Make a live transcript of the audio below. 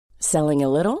Selling a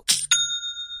little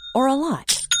or a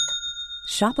lot?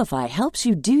 Shopify helps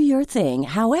you do your thing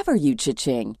however you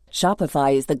cha-ching.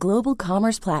 Shopify is the global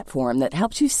commerce platform that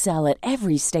helps you sell at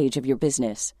every stage of your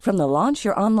business. From the launch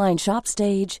your online shop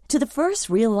stage to the first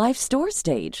real-life store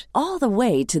stage, all the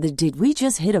way to the did we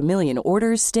just hit a million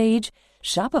orders stage.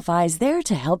 Shopify is there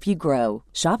to help you grow.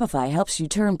 Shopify helps you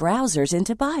turn browsers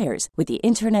into buyers with the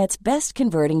internet's best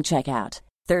converting checkout.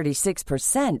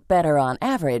 36% better on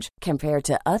average compared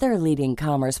to other leading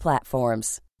commerce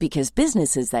platforms. Because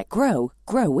businesses that grow,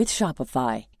 grow with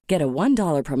Shopify. Get a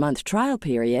 $1 per month trial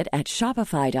period at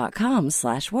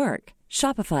shopify.com/work.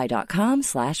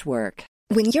 Shopify.com/work.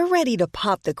 When you're ready to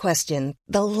pop the question,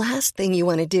 the last thing you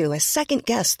want to do is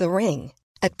second-guess the ring.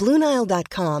 At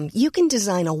BlueNile.com, you can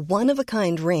design a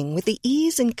one-of-a-kind ring with the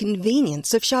ease and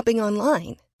convenience of shopping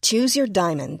online. Choose your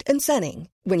diamond and setting.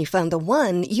 When you find the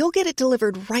one, you'll get it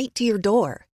delivered right to your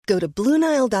door. Go to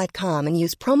BlueNile.com and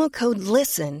use promo code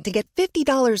LISTEN to get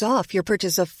 $50 off your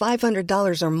purchase of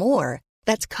 $500 or more.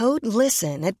 That's code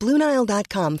LISTEN at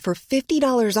BlueNile.com for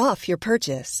 $50 off your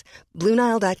purchase.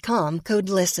 BlueNile.com, code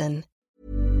LISTEN.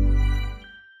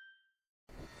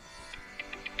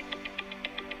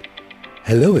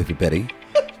 Hello, everybody.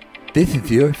 This is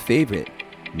your favorite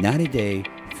 90-day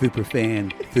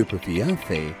superfan, super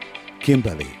fiance,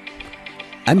 Kimberly.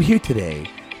 I'm here today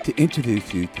to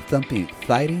introduce you to something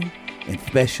exciting and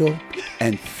special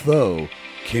and so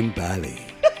Kimberly.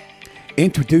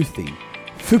 Introducing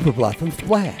Super Blossom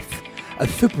Splash, a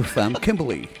super femme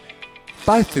Kimberly.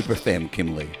 By super femme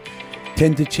Kimberly.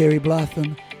 Tender cherry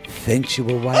blossom,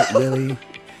 sensual white lily,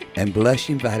 and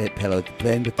blushing violet petals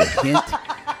blend with a hint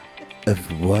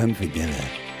of warm vanilla.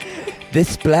 This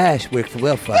splash works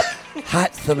well for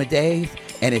hot summer days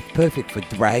and it's perfect for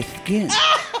dry skin.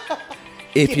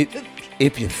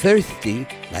 If you're thirsty,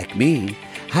 like me,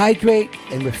 hydrate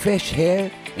and refresh hair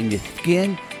and your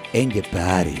skin and your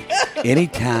body.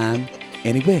 Anytime,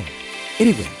 anywhere.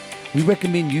 Anyway, we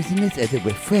recommend using this as a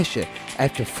refresher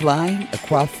after flying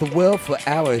across the world for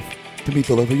hours to meet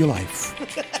the love of your life.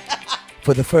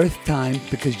 For the first time,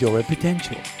 because you're a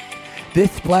potential. This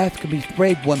splash can be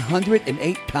sprayed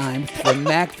 108 times for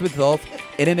max results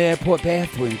in an airport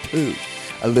bathroom, too.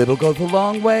 A little goes a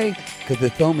long way, because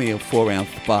it's only a 4-ounce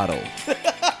bottle.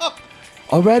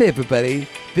 All right, everybody.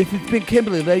 This has been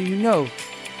Kimberly letting you know.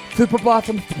 Super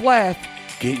Blossom Splash.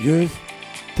 Get yours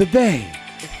today.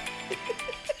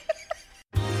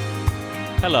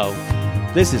 Hello.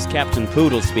 This is Captain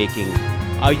Poodle speaking.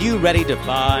 Are you ready to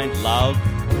find love?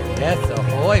 Yes,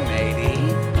 ahoy, matey.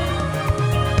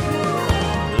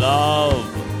 Love.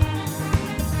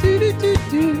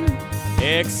 Do-do-do-do.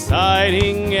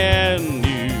 Exciting and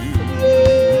new.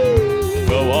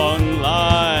 Go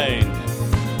online.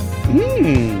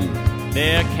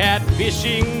 They're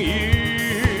catfishing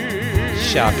you.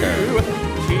 Shocker.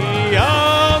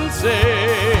 Fiancé.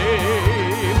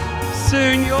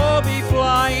 Soon you'll be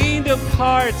flying to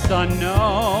parts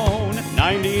unknown.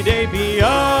 90-day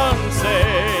fiancé.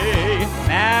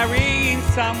 Marrying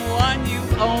someone you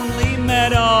only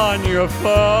met on your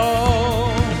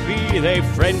phone. Be they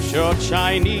French or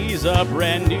Chinese, a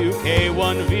brand new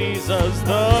K1 visa's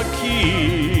the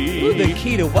key. Ooh, the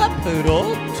key to what,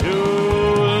 Poodle? To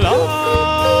love.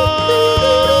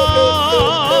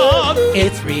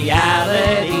 It's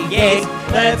reality, yes,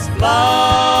 let's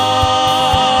love.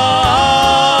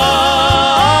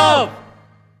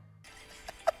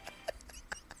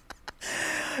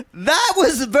 That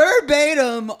was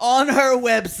verbatim on her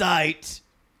website.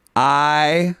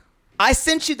 I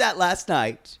sent you that last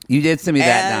night. You did send me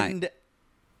that night.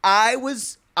 And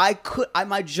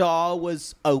my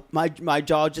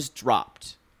jaw just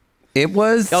dropped. It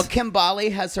was...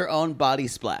 Kimberly has her own body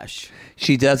splash.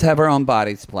 She does have her own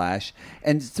body splash.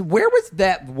 And so where was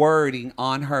that wording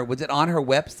on her? Was it on her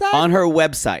website? On her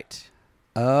website.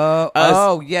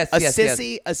 Yes. A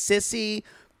sissy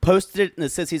posted it in the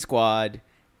Sissy Squad,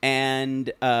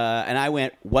 and I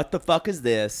went, what the fuck is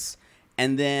this?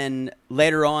 And then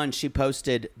later on, she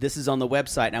posted, this is on the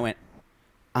website. And I went,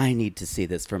 I need to see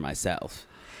this for myself.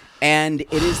 And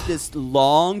it is this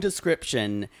long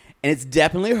description, and it's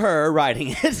definitely her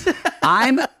writing it.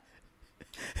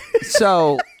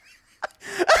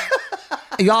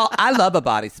 Y'all, I love a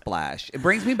body splash. It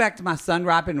brings me back to my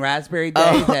sun-ripened raspberry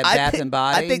days at Bath and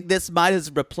Body. I think this might have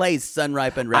replaced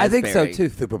sun-ripened raspberry. I think so, too.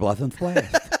 Super Blossom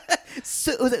Splash.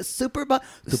 Was it Super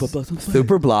Blossom Splash?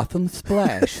 Super Blossom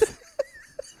Splash.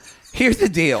 Here's the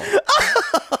deal.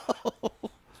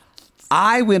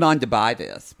 I went on to buy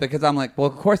this because I'm like, well,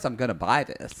 of course I'm going to buy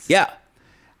this. Yeah.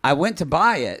 I went to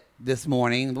buy it this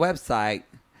morning, the website.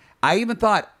 I even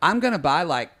thought, I'm going to buy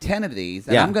like 10 of these,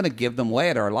 and Yeah. I'm going to give them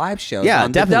away at our live shows Yeah,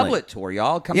 on definitely. the Doublet Tour.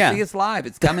 Y'all come Yeah. see us live.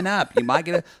 It's coming up. You might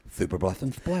get a Super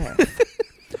Blossom Splash.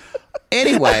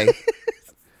 Anyway,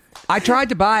 I tried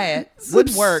to buy it.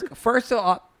 Wouldn't work. First of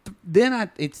all,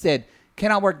 then it said,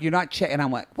 cannot work. You're not checking. And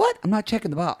I'm like, what? I'm not checking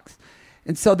the box.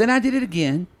 And so then I did it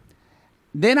again.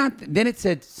 Then it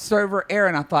said server error,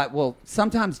 and I thought, well,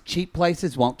 sometimes cheap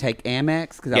places won't take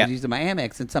Amex because I Yeah. was using my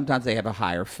Amex, and sometimes they have a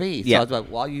higher fee. So Yeah. I was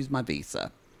like, well, I'll use my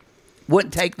Visa.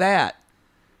 Wouldn't take that.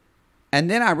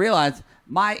 And then I realized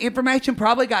my information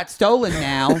probably got stolen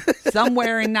now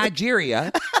somewhere in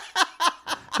Nigeria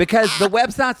because the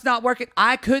website's not working.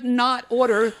 I could not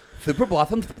order Super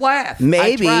Blossom Splash.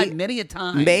 Maybe I tried many a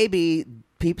time. Maybe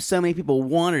so many people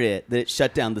wanted it that it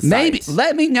shut down the site. Maybe.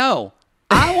 Let me know.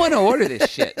 I want to order this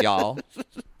shit, y'all.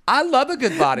 I love a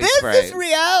good body This spray. is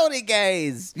reality,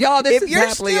 guys. Y'all, this if is you're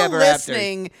happily still ever after.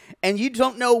 listening and you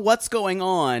don't know what's going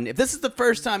on, if this is the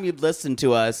first time you've listened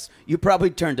to us, you probably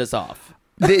turned us off.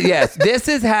 Yes, this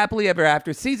is Happily Ever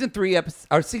After, season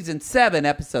 7,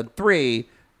 episode 3.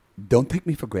 Don't take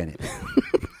me for granted.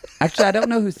 Actually, I don't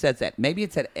know who says that. Maybe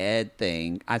it's that Ed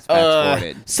thing. I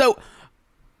fast-forwarded. So,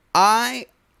 but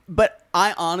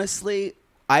I honestly,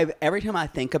 every time I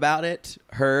think about it,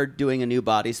 her doing a new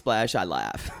body splash, I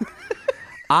laugh.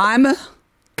 I'm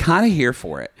kind of here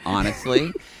for it,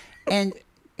 honestly. And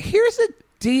here's the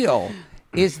deal,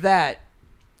 is that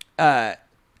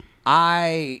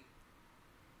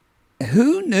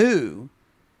who knew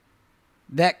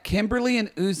that Kimberly and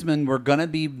Usman were going to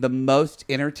be the most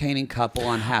entertaining couple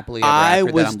on Happily Ever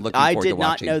After that I'm looking I forward to did not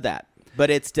watching? know that, but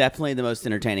it's definitely the most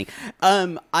entertaining.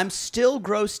 I'm still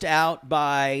grossed out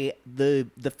by the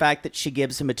fact that she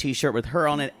gives him a T-shirt with her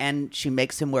on it, and she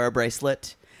makes him wear a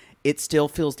bracelet. It still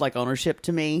feels like ownership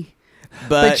to me.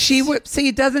 But see,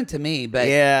 it doesn't to me. But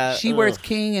Yeah, she wears ugh.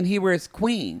 king and he wears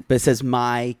queen. But it says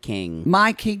my king.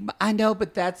 My king. I know,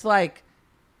 but that's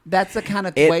the kind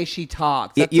of It- way she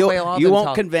talks. That's the You way all of you them won't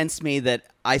talk. convince me that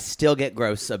I still get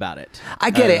gross about it.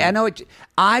 I get it. I know it.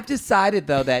 I've decided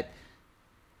though that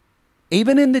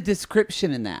even in the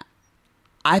description in that,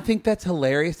 I think that's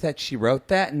hilarious that she wrote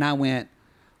that, and I went,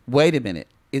 wait a minute,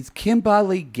 is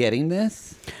Kimberly getting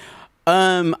this?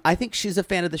 I think she's a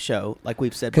fan of the show, like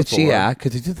we've said before.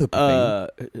 Because it's the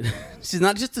She's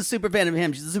not just a super fan of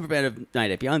him; she's a super fan of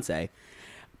 90 Day Fiancé.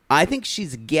 I think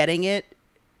she's getting it.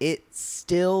 It's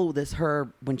still her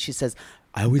when she says,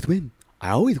 "I always win.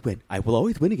 I always win. I will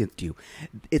always win against you."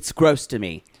 It's gross to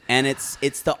me, and it's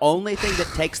the only thing that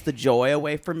takes the joy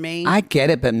away from me. I get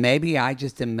it, but maybe I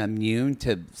just am immune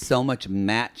to so much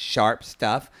Matt Sharp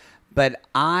stuff. But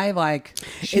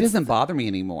she doesn't bother me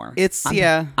anymore.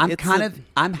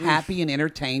 I'm happy and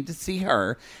entertained to see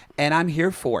her, and I'm here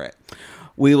for it.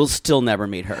 We will still never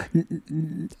meet her.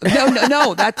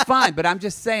 No, that's fine. But I'm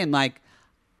just saying,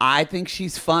 I think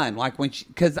she's fun. It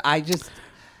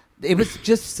was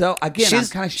just so. Again, I'm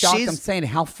kind of shocked. I'm saying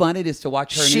how fun it is to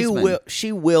watch her.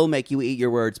 She will make you eat your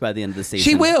words by the end of the season.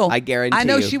 She will. I guarantee. I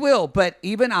know you. she will. But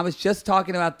even I was just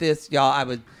talking about this, y'all. I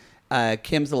was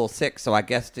Kim's a little sick, so I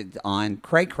guessed it on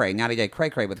Cray Cray, 90 Day Cray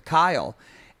Cray with Kyle,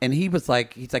 and he's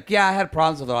like, yeah, I had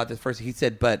problems with a lot this first. He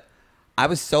said, but I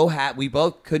was so happy. We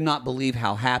both could not believe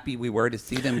how happy we were to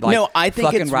see them. I think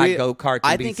fucking it's ride go-karts.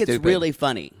 I and be think stupid. it's really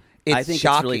funny. I think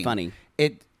shocking. it's really funny.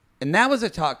 And that was a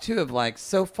talk too of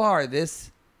so far I'm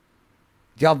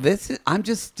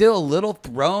just still a little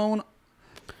thrown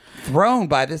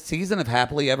by this season of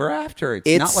Happily Ever After.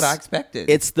 It's not what I expected.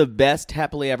 It's the best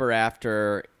Happily Ever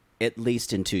After, at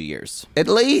least in 2 years. At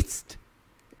least.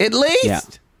 Yeah.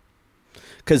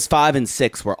 Because 5 and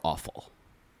 6 were awful.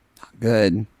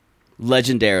 Good.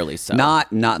 Legendarily so. Not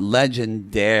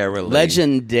legendarily.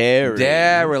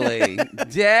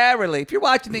 Darily. If you're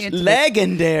watching the intimate,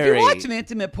 Legendary. If you're watching the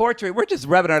Intimate Portrait, we're just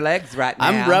rubbing our legs right now.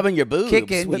 I'm rubbing your boobs.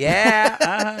 Kicking.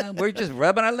 Yeah. We're just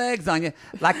rubbing our legs on you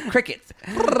like crickets.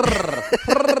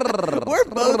 We're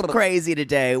both crazy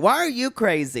today. Why are you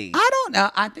crazy? I don't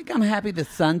know. I think I'm happy the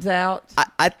sun's out.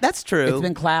 That's true. It's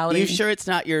been cloudy. You sure it's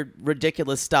not your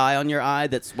ridiculous sty on your eye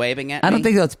that's waving at me? I don't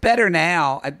think so. It's better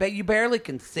now. I bet you barely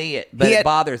can see it, but it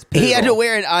bothers people. He had to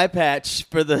wear an eye patch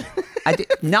for the... I did,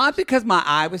 not because my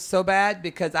eye was so bad,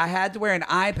 because I had to wear an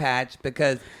eye patch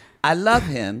because I love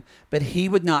him, but he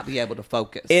would not be able to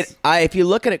focus. If you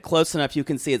look at it close enough, you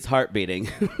can see its heart beating.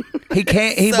 He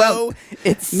can't. He won't.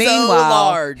 It's Meanwhile, so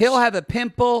large. he'll have a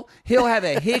pimple. He'll have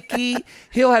a hickey.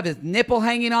 He'll have his nipple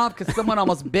hanging off because someone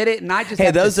almost bit it, and I just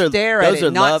have to stare at it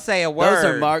and not say a word. Those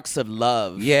are marks of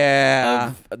love.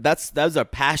 Yeah, those are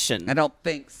passion. I don't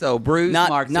think so. Bruise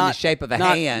marks in the shape of a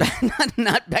hand.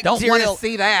 Not bacterial. Don't want to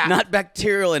see that. Not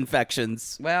bacterial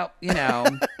infections. Well,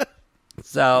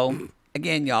 So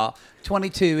again, y'all,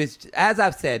 22 is, as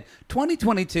I've said,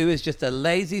 2022 is just a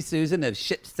lazy Susan of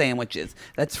shit sandwiches.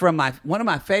 That's from one of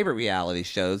my favorite reality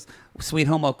shows, Sweet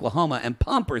Home Oklahoma, and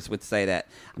Pumpers would say that.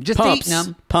 I'm just eating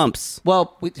them. Pumps.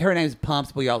 Well, her name's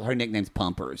Pumps, but her nickname's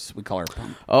Pumpers. We call her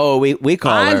Pump. Oh, we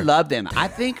call her. I love them. I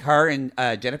think her and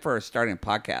Jennifer are starting a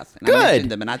podcast. And Good. I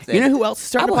mentioned them, and I said, you know who else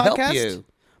started a I will podcast? help you.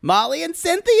 Molly and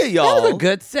Cynthia, y'all. That was a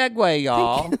good segue,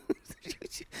 y'all.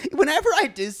 Whenever I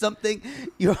do something,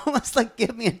 you almost like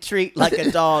give me a treat like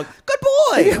a dog. Good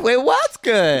boy. It was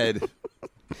good.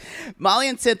 Molly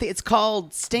and Cynthia, it's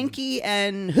called Stinky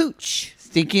and Hooch.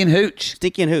 Stinky and Hooch.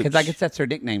 Stinky and Hooch. Because I guess that's their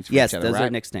nicknames for yes, each other, those right? are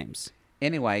nicknames.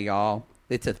 Anyway, y'all,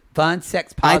 it's a fun,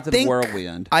 sex-positive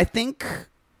whirlwind. I think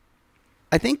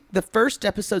the first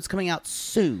episode's coming out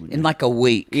soon. In like a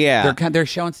week. Yeah. They're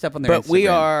showing stuff on their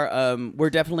Instagram.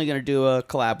 We're definitely going to do a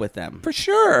collab with them. For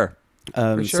sure.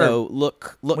 For sure. So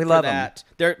look we for love that.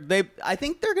 I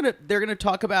think they're gonna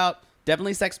talk about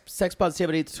definitely sex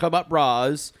positivity, talk about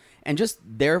bras, and just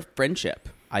their friendship.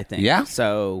 I think. Yeah.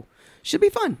 So should be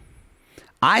fun.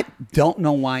 I don't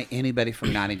know why anybody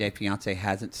from 90 Day Fiancé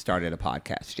hasn't started a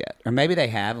podcast yet, or maybe they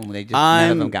have, and they just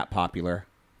none of them got popular.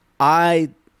 I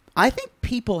think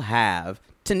people have.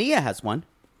 Tania has one.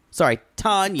 Sorry,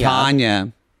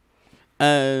 Tanya.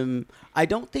 I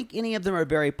don't think any of them are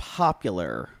very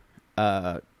popular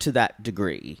to that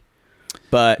degree,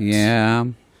 but yeah,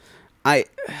 I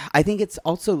think it's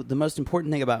also the most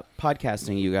important thing about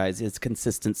podcasting, you guys, is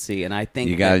consistency, and I think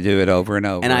you got to do it over and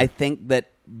over. And I think that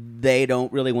they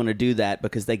don't really want to do that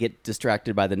because they get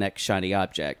distracted by the next shiny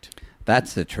object.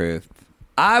 That's the truth.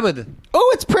 I would.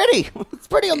 Oh, it's pretty. It's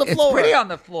pretty on the floor. It's pretty on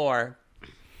the floor.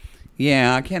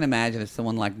 Yeah, I can't imagine if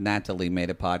someone like Natalie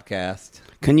made a podcast.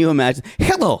 Can you imagine?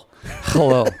 Hello.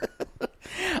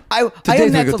 I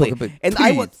am Natalie, and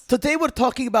today we're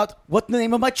talking about what the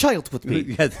name of my child would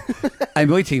be. Yes, I'm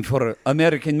waiting for an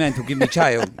American man to give me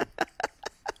child.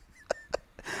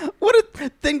 What a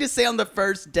thing to say on the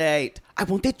first date. I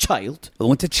want a child. I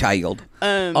want a child.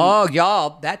 Oh,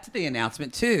 y'all, that's the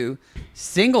announcement too.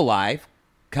 Single Life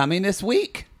coming this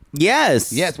week. Yes.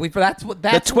 That's the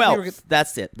 12th.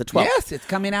 That's it. The 12th. Yes, it's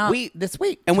coming out this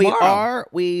week. And tomorrow.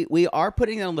 we are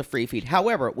putting it on the free feed.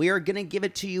 However, we are going to give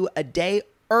it to you a day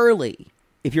early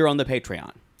if you're on the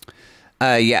Patreon.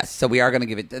 Yes, so we are going to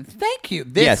give it. Thank you.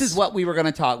 This is what we were going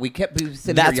to talk. We kept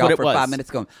sitting here, y'all, for 5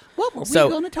 minutes going, what were we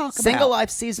going to talk about? Single Life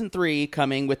Season 3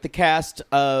 coming with the cast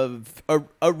of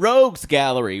a rogues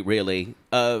gallery, really,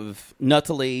 of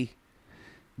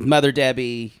Mother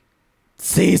Debbie,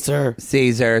 Caesar.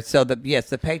 So the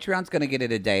Patreon's going to get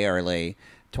it a day early,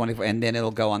 24, and then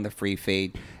it'll go on the free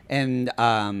feed. And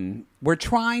we're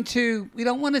trying to. We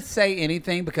don't want to say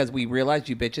anything because we realize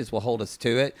you bitches will hold us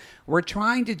to it. We're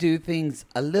trying to do things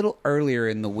a little earlier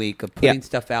in the week of putting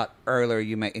stuff out earlier.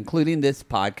 Including this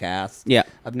podcast.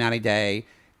 Of 90 Day.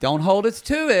 Don't hold us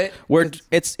to it.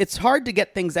 It's hard to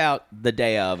get things out the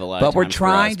day of a lot. But we're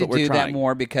trying to do that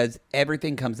more because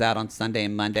everything comes out on Sunday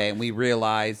and Monday, and we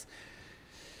realize.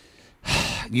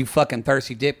 You fucking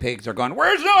thirsty dick pigs are going,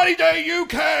 where's 90 Day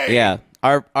UK? Yeah.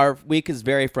 Our week is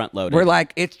very front loaded. We're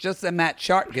like, it's just that Matt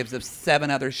Sharp gives us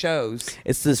 7 other shows.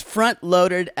 It's as front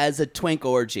loaded as a twink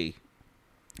orgy.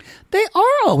 They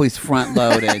are always front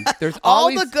loaded. There's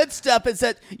all the good stuff is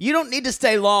that you don't need to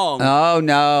stay long. Oh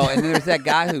no. And then there's that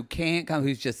guy who can't come,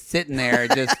 who's just sitting there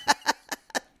just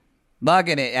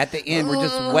bugging it. At the end, we're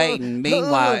just waiting.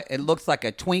 Meanwhile, it looks like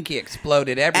a Twinkie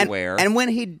exploded everywhere. And when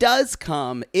he does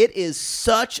come, it is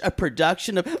such a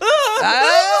production of.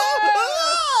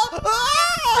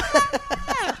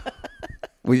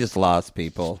 We just lost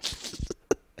people.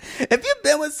 Have you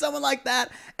been with someone like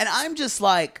that? And I'm just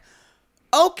like,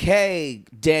 okay,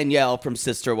 Danielle from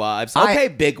Sister Wives. Okay,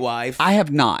 Big Wife. I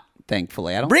have not,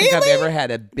 thankfully. I don't think I've ever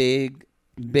had a big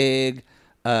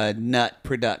nut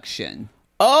production.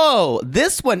 Oh,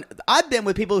 this one, I've been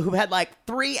with people who had like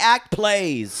 3-act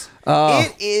plays. Oh.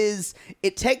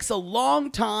 It takes a long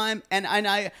time, and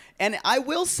I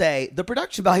will say the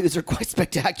production values are quite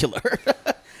spectacular.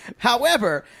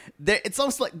 However, it's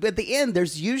almost like at the end,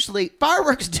 there's usually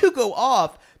fireworks do go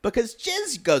off because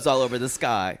jizz goes all over the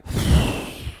sky.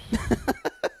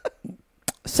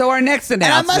 So our next And I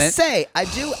announcement. must say, I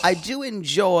do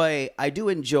enjoy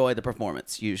the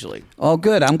performance usually. Oh,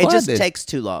 good. I'm It glad. just that- takes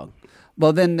too long.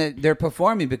 Well, then they're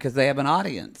performing because they have an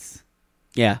audience.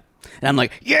 Yeah. And I'm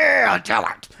like, yeah, do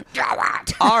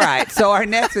it. All right. So our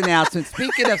next announcement.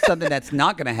 Speaking of something that's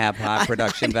not going to have high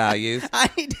production values, I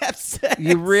need to have sex.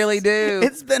 you really do.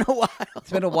 It's been a while. It's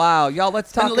been a while, y'all.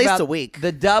 Let's talk at least about a week.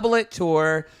 the Double It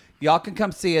tour. Y'all can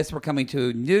come see us. We're coming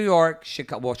to New York,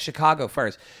 Chicago. Well, Chicago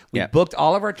first. We Yeah. booked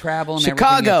all of our travel and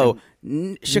Chicago.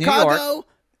 everything. Chicago.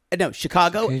 No,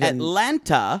 Chicago, You didn't-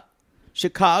 Atlanta,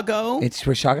 Chicago. It's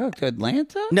for Chicago to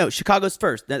Atlanta. No, Chicago's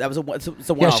first. That was it's a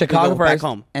Yeah, one-off. Chicago we go first, back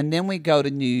home. and then we go to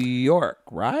New York,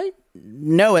 right?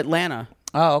 No, Atlanta.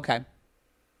 Oh, okay.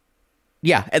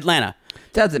 Yeah, Atlanta.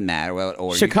 Doesn't matter what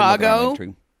order. Chicago, You can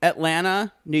look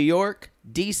Atlanta, New York,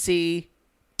 DC,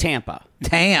 Tampa.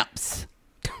 Tamps.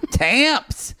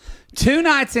 Tamps. 2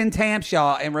 nights in Tamps,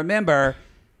 y'all. And remember,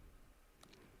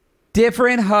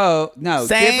 different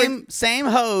Same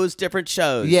hoes, different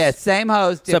shows. Yeah, same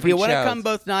host, So if you different want to shows. come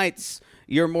both nights,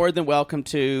 you're more than welcome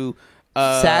to.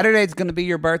 Saturday's going to be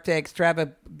your birthday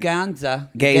extravaganza.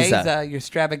 Gaza. Your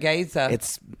extravaganza.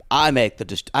 I make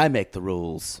the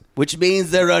rules, which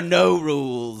means there are no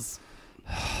rules.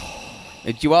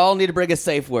 And you all need to bring a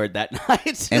safe word that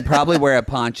night. And probably wear a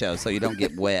poncho so you don't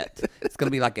get wet. It's going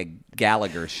to be like a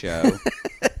Gallagher show.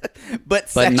 but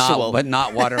sexual.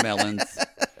 Not watermelons.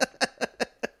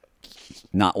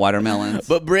 Not watermelons.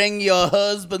 But bring your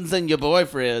husbands and your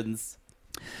boyfriends.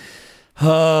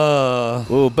 Oh.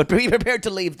 Ooh, but be prepared to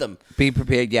leave them. Be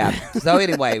prepared, yeah. So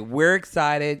anyway, we're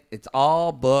excited. It's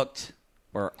all booked.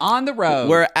 We're on the road.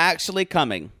 We're actually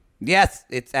coming. Yes,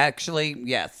 it's actually,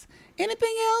 yes.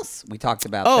 Anything else? We talked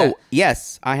about Oh, that.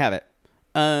 yes, I have it.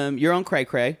 You're on Cray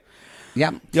Cray.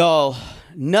 Yeah. Y'all,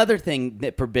 another thing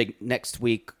that for big next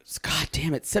week. God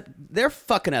damn it. They're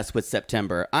fucking us with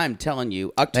September. I'm telling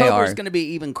you. October is going to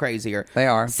be even crazier. They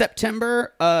are.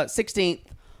 September 16th,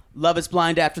 Love is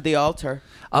Blind After the Altar.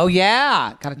 Oh,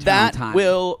 yeah. Got to turn That on time.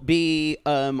 will be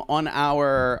on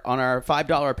our $5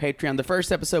 Patreon. The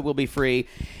first episode will be free.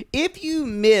 If you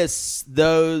miss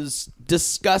those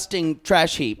disgusting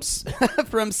trash heaps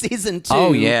from season 2.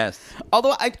 Oh, yes.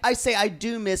 Although I say I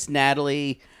do miss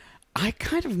Natalie, I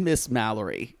kind of miss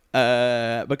Mallory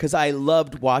because I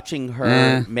loved watching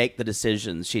her make the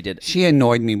decisions she did. She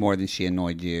annoyed me more than she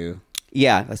annoyed you.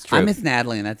 Yeah, that's true. I miss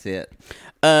Natalie, and that's it.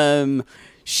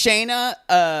 Shayna,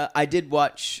 I did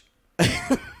watch,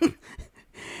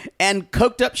 and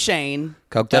Coked Up Shane.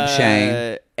 Coked Up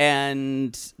Shane.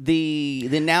 And the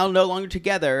now no longer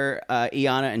together,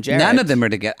 Iana and Jared. None of them are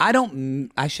together.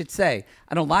 I should say,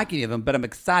 I don't like any of them, but I'm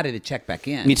excited to check back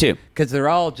in. Me too. Because they're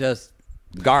all just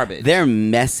garbage. They're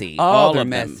messy. Oh, all they're of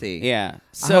them. messy. Yeah. I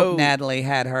So hope Natalie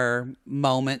had her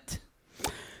moment.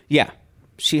 yeah,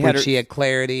 she had her. She had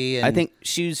clarity. And I think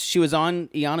she was on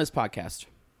Iana's podcast,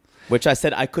 which I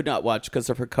said I could not watch because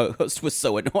of her co-host was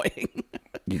so annoying.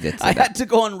 You did say I that. had to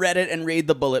go on Reddit and read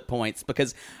the bullet points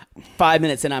because 5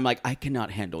 minutes in, I'm like, I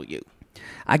cannot handle you.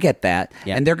 I get that.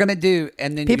 Yeah. And they're going to do,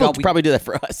 and then People y'all, we- probably do that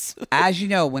for us. as you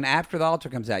know, when After the Altar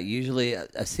comes out, usually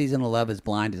a season of Love is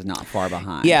Blind is not far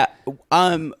behind. Yeah.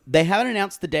 They haven't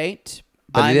announced the date.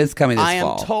 But it is coming this I am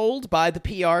fall. told by the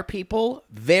PR people,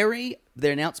 their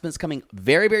announcement's coming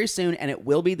very, very soon, and it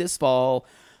will be this fall.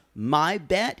 My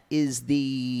bet is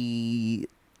the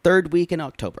 3rd week in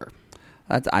October.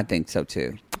 I think so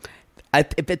too.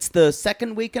 If it's the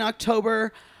 2nd week in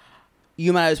October,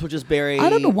 you might as well just bury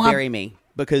me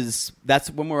because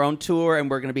that's when we're on tour and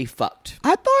we're going to be fucked.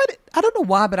 I don't know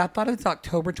why, but I thought it was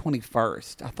October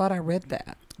 21st. I thought I read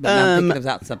that. But now I'm thinking it was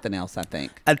out something else, I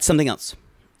think. It's something else.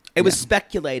 It was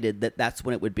speculated that that's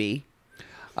when it would be.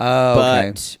 Oh,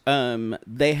 okay. But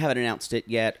they haven't announced it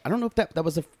yet. I don't know if that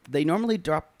was they normally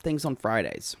drop things on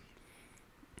Fridays.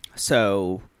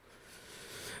 So,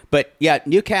 but yeah,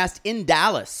 new cast in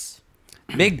Dallas.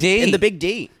 Big D. In the Big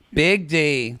D. Big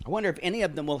D. I wonder if any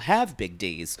of them will have Big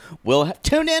Ds. We'll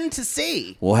tune in to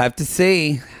see. We'll have to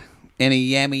see. Any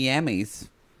yammy yammies.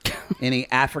 Any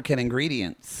African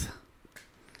ingredients.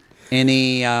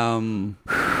 Any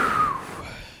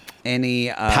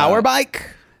Power bike?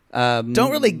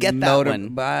 Don't really get that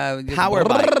one. Power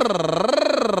bike.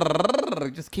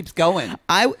 It just keeps going.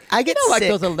 I get like sick.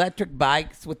 those electric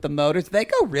bikes with the motors. They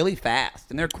go really fast,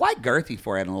 and they're quite girthy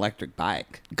for an electric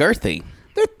bike. Girthy.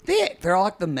 They're thick. They're all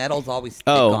like the metal's always thick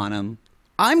Oh. on them.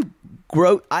 I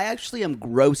actually am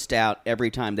grossed out every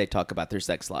time they talk about their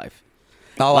sex life.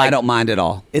 Oh, I don't mind at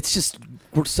all. It's just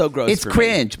so gross. It's for me.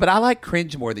 cringe, but I like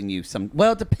cringe more than you.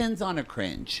 Well, it depends on a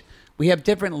cringe. We have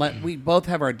different. We both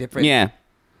have our different. Yeah.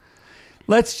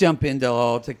 Let's jump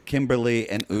to Kimberly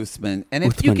and Usman. And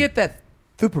if you get that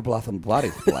Super Blossom Body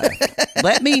Splash,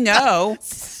 let me know.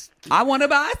 I want to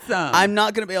buy some. I'm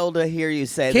not going to be able to hear you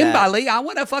say that. Kimberly, I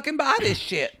want to fucking buy this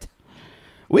shit.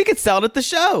 We could sell it at the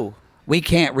show. We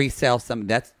can't resell something.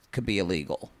 That could be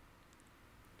illegal.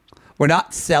 We're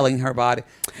not selling her body.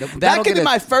 That could be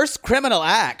my first criminal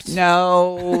act.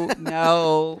 No.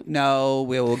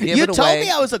 We will give it away. You told me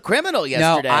I was a criminal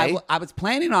yesterday. No, I was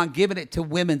planning on giving it to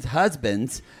women's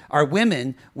husbands or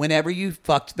women whenever you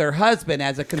fucked their husband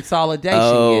as a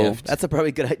consolidation gift. That's a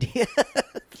probably good idea.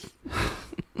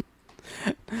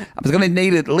 I was going to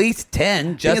need at least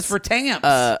 10 just for tamps.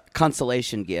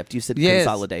 Consolation gift. You said Yes.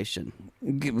 consolidation.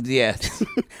 Yes.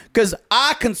 Because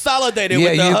I consolidated with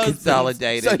the you husbands,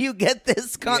 consolidated. so you get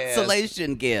this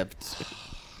consolation gift.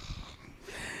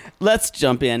 Let's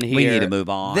jump in here. We need to move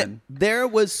on. There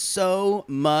was so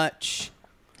much.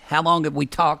 How long have we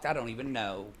talked? I don't even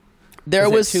know. There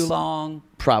was it too long?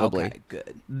 Probably. Okay,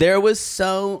 good. There was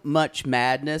so much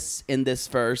madness in this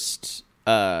first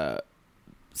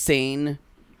scene,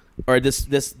 or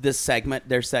this segment.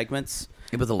 Their segments.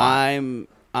 It was a lot.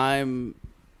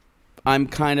 I'm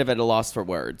kind of at a loss for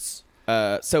words.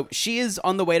 So she is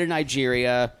on the way to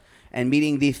Nigeria and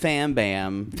meeting the Fam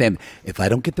Bam. Fam, if I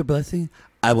don't get the blessing,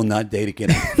 I will not date again.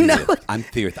 I'm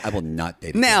serious. I will not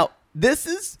date again. Now,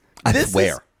 I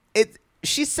swear.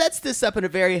 She sets this up in a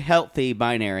very healthy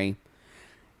binary.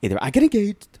 Either I get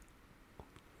engaged,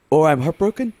 or I'm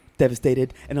heartbroken,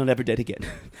 devastated, and I'll never date again.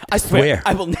 I swear.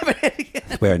 I will never date again.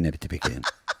 I swear never to begin.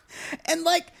 And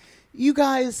you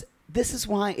guys, this is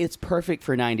why it's perfect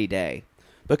for 90 Day.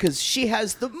 Because she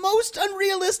has the most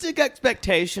unrealistic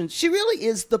expectations. She really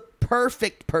is the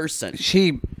perfect person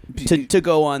to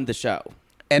go on the show.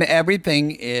 And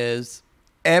everything is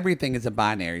a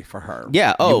binary for her.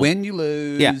 Yeah. You win, you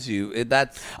lose. Yeah.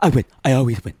 I win. I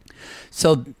always win.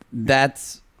 So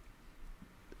that's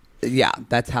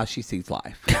how she sees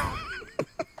life.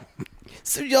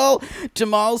 So y'all,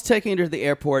 Jamal's taking her to the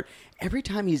airport. Every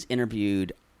time he's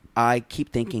interviewed, I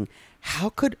keep thinking,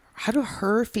 how do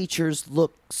her features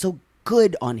look so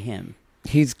good on him?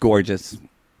 He's gorgeous.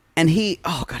 And he's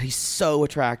so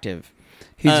attractive.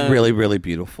 He's really, really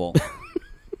beautiful.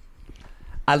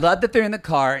 I love that they're in the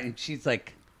car and she's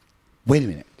like, wait a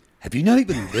minute. Have you not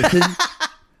even listened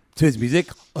to his music?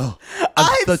 Oh,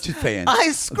 I'm such a fan.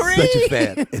 I scream. I'm such a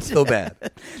fan. It's so bad.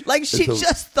 She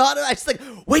just thought it. I was like,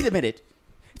 wait a minute.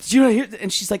 Did you not hear?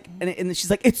 And she's like, and she's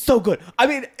like, it's so good. I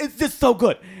mean, it's just so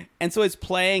good. And so he's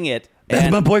playing it.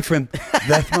 That's my boyfriend.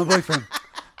 That's my boyfriend.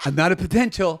 I'm not a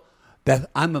potential.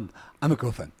 I'm a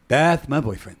girlfriend. That's my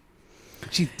boyfriend.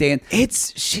 She's dancing.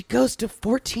 She goes to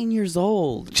 14 years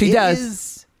old. She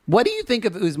does. What do you think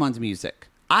of Usman's music?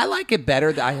 I like it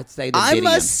better than I had say. I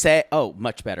must say,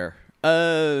 much better.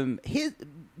 His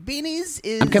Beanie's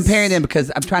is. I'm comparing them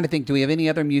because I'm trying to think. Do we have any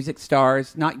other music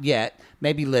stars? Not yet.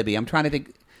 Maybe Libby. I'm trying to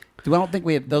think. I don't think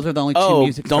we have. Those are the only two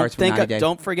music stars from 90 Day.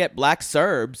 Don't forget Black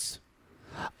Serbs.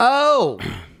 Oh.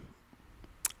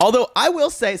 Although I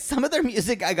will say some of their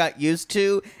music I got used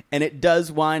to, and it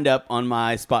does wind up on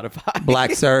my Spotify.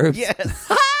 Black Serbs.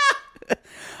 Yes.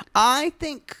 I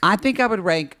think I would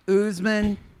rank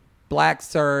Usman, Black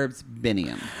Serbs,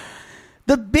 Biniam.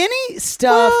 The Benny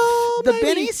stuff. Well, the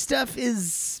Benny stuff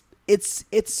is it's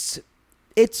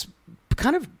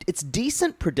kind of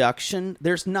decent production.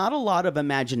 There's not a lot of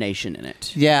imagination in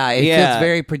it. Yeah, it feels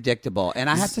very predictable. And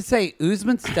I have to say,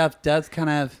 Usman's stuff does kind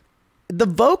of. The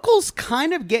vocals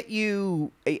kind of get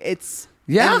you. It's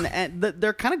and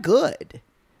they're kind of good.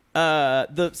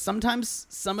 Sometimes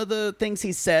some of the things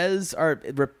he says are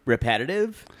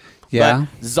repetitive. Yeah,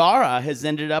 but Zara has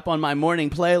ended up on my morning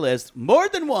playlist more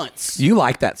than once. You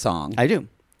like that song? I do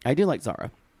like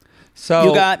Zara. So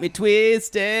you got me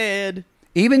twisted.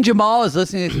 Even Jamal is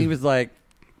listening to this and he was like,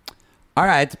 all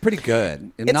right, it's pretty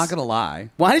good. I'm not gonna lie.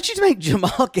 Why did you make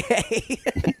Jamal gay?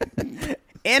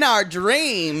 In our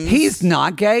dreams. He's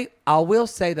not gay. I will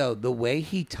say, though, the way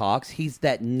he talks, he's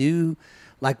that new,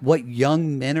 like what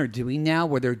young men are doing now,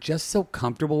 where they're just so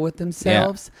comfortable with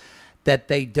themselves that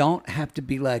they don't have to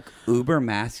be like uber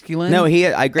masculine. No,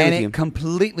 I agree with you. And it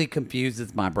completely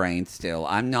confuses my brain still.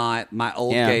 My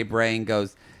old gay brain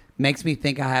makes me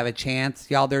think I have a chance.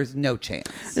 Y'all, there's no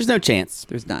chance. There's no chance.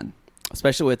 There's none.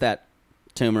 Especially with that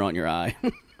tumor on your eye.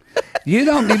 You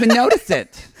don't even notice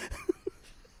it.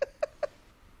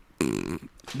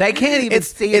 They can't even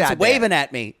see it. It's waving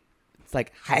at me. It's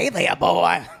like, hey there,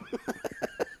 boy.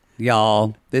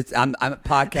 Y'all, I'm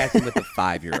podcasting with a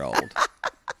 5-year-old.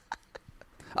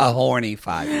 A horny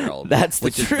 5-year-old. That's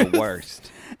which truth. is the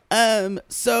worst.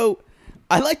 So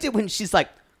I liked it when she's like,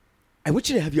 I want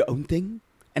you to have your own thing.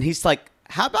 And he's like,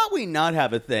 how about we not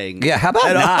have a thing? Yeah, how about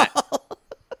at not? all?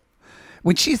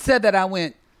 When she said that, I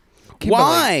went, Kimberly,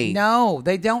 Why? No,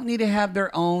 they don't need to have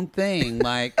their own thing.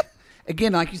 Like,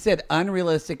 again, like you said,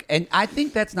 unrealistic. And I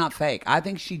think that's not fake. I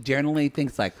think she generally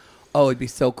thinks like, oh, it'd be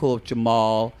so cool if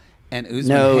Jamal and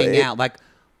Usman hang out. Like,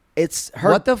 it's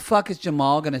her. what the fuck is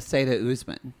Jamal going to say to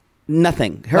Usman?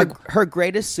 Nothing. Her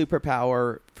greatest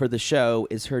superpower for the show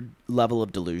is her level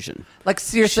of delusion. Like,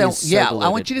 seriously, She's so I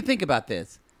deluded. want you to think about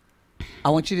this. I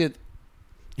want you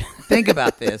to think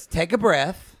about this. Take a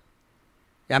breath.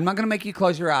 I'm not going to make you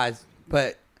close your eyes,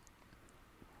 but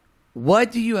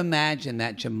what do you imagine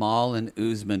that Jamal and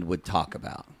Usman would talk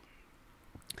about?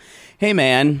 Hey,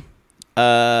 man.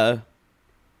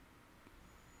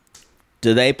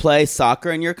 Do they play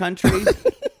soccer in your country?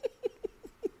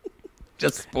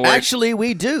 Just sports. Actually,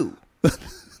 we do.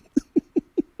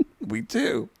 We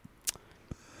do.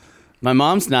 My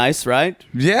mom's nice, right?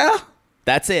 Yeah.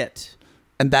 That's it.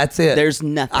 And that's it. There's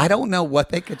nothing. I don't know what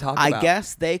they could talk about. I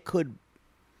guess they could.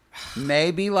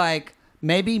 Maybe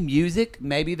music.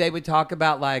 Maybe they would talk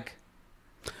about like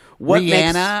What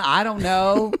Rihanna. makes- I don't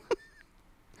know.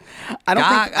 I don't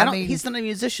God, think. I don't. mean- He's not a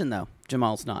musician, though.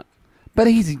 Jamal's not. But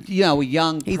he's, a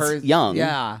young He's person. young.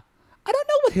 Yeah. I don't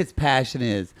know what his passion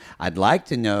is. I'd like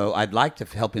to know. I'd like to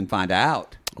help him find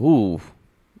out. Ooh,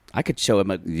 I could show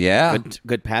him a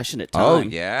good passionate time. Oh,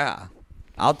 yeah.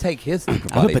 I'll take his super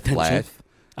I have a body potential. flash.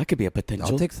 I could be a potential.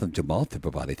 I'll take some Jamal super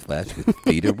body flash with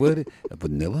cedarwood,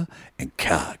 vanilla, and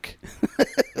cock.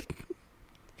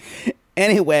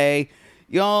 Anyway,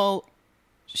 y'all,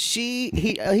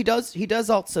 he does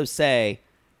also say,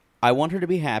 I want her to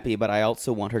be happy, but I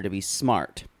also want her to be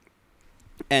smart.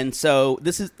 And so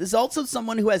this is also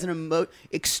someone who has an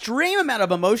extreme amount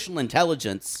of emotional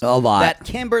intelligence. A lot. That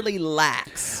Kimberly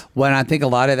lacks. Well, I think a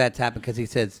lot of that's happened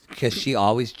because she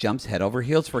always jumps head over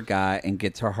heels for a guy and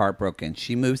gets her heart broken.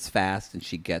 She moves fast and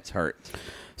she gets hurt.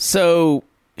 So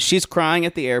she's crying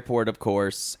at the airport, of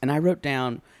course. And I wrote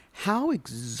down how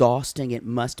exhausting it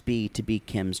must be to be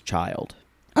Kim's child.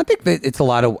 I think that it's a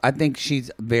lot of. I think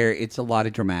it's a lot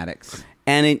of dramatics.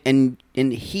 And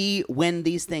he, when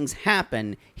these things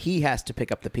happen, he has to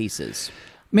pick up the pieces.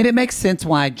 I mean, it makes sense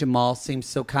why Jamal seems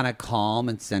so kind of calm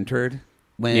and centered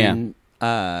when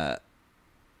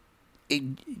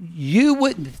you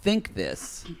wouldn't think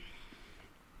this,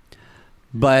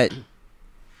 but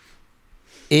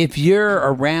if you're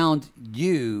around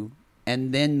you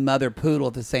and then Mother Poodle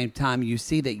at the same time, you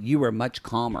see that you are much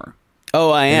calmer.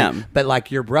 Oh, I am. But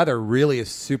like your brother really is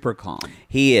super calm.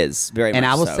 He is very much And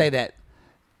I will so. say that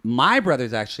my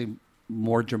brother's actually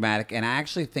more dramatic, and I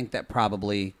actually think that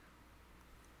probably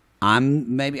I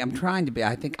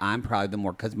think I'm probably the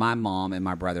more, because my mom and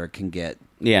my brother can get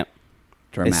Yeah.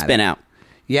 dramatic. They spin out.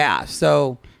 Yeah,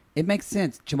 so it makes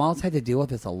sense. Jamal's had to deal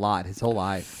with this a lot his whole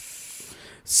life.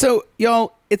 So,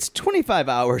 y'all, it's 25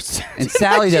 hours. And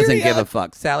Sally doesn't give a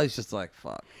fuck. Sally's just like,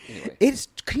 fuck. Anyway. It's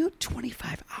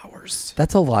 25 hours.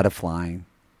 That's a lot of flying.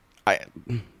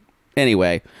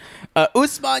 Anyway,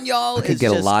 Usman, y'all, I could is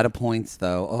get a just- lot of points,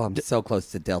 though. Oh, I'm so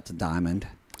close to Delta Diamond.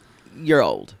 You're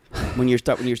old when you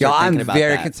start Yo, thinking I'm about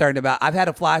very that. concerned about. I've had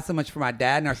to fly so much for my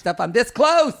dad and our stuff. I'm this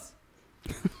close.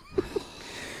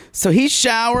 So he's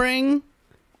showering.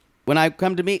 When I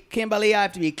come to meet Kimberly, I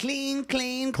have to be clean.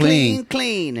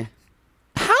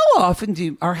 How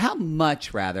often how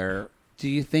much rather, do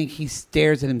you think he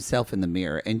stares at himself in the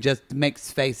mirror and just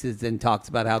makes faces and talks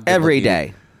about how good Every looking-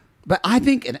 day. But I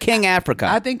think King Africa.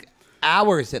 I think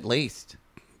hours at least.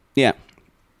 Yeah.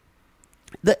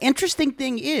 The interesting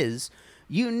thing is,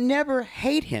 you never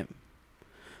hate him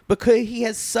because he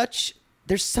has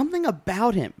there's something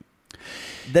about him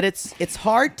that it's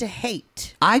hard to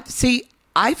hate. I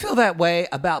feel that way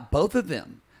about both of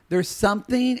them. There's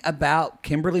something about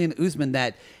Kimberly and Usman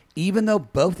that even though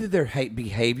both of their hate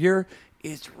behavior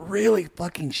is really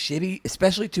fucking shitty,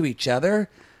 especially to each other,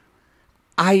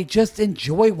 I just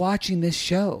enjoy watching this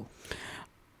show.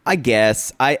 I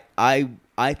guess I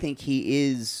think he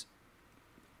is.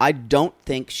 I don't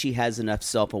think she has enough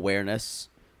self-awareness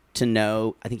to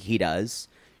know. I think he does.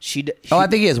 I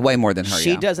think he has way more than her.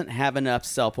 She yeah. doesn't have enough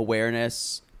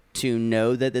self-awareness to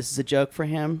know that this is a joke for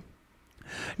him.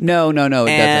 No, it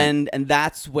doesn't. And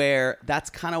that's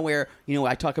kind of where,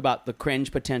 I talk about the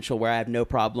cringe potential where I have no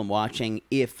problem watching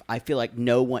if I feel like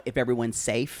if everyone's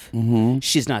safe,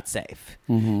 she's not safe.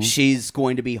 She's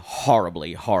going to be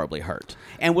horribly, horribly hurt.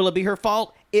 And will it be her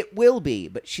fault? It will be,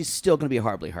 but she's still going to be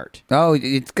horribly hurt. Oh,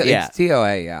 it's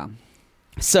TOA, yeah.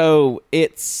 So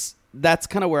that's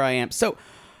kind of where I am. So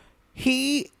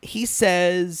he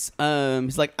says,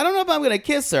 he's like, I don't know if I'm going to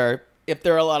kiss her if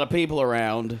there are a lot of people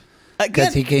around.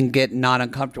 because he can get not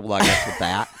uncomfortable, I guess, with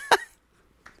that.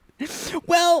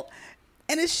 Well,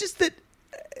 and it's just that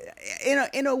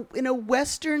in a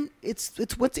Western, it's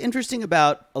what's interesting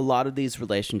about a lot of these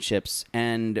relationships,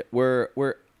 and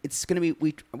it's going to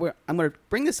be I'm going to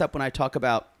bring this up when I talk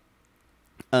about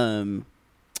Angela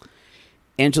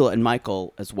and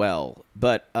Michael as well,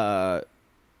 but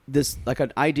this like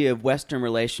an idea of Western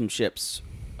relationships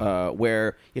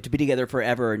where you have to be together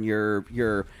forever, and you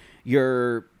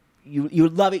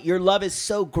love it. Your love is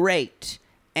so great.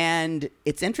 And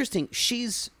it's interesting.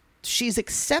 She's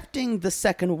accepting the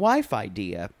second wife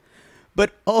idea,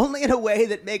 but only in a way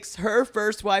that makes her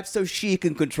first wife so she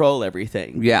can control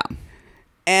everything. Yeah.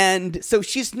 And so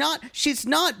she's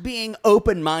not being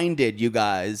open-minded, you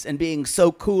guys, and being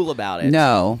so cool about it.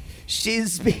 No.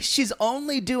 She's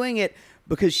only doing it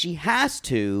because she has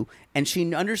to, and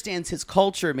she understands his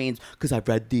culture means, because I've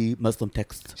read the Muslim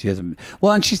texts. She doesn't.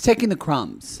 Well, and she's taking the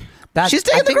crumbs. She's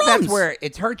taking the crumbs. That's where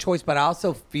it's her choice, but I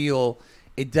also feel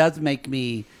it does make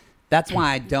me. That's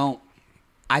why I don't.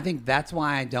 I think that's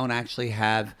why I don't actually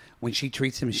have when she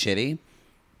treats him shitty.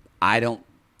 I don't.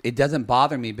 It doesn't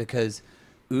bother me because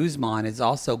Usman is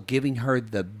also giving her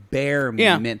the bare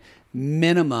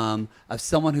minimum of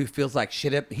someone who feels like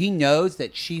shit. He knows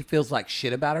that she feels like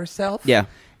shit about herself. Yeah,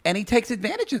 and he takes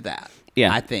advantage of that.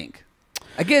 Yeah, I think.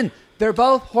 Again. They're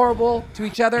both horrible to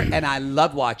each other, and I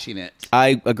love watching it.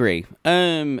 I agree.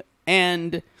 And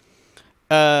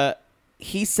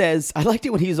he says, I liked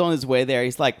it when he's on his way there.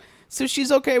 He's like, so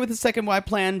she's okay with the second wife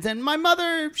plans, and my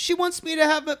mother, she wants me to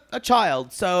have a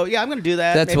child. So, yeah, I'm going to do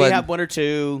that. Maybe have one or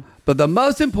two. But the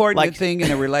most important thing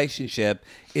in a relationship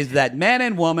is that man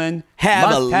and woman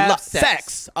must have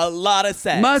sex. A lot of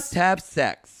sex. Must have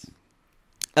sex.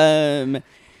 What'd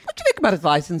you think about his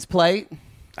license plate?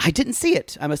 I didn't see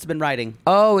it. I must have been writing.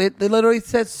 Oh, it literally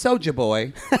says Soulja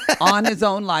Boy on his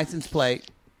own license plate.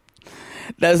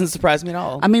 That doesn't surprise me at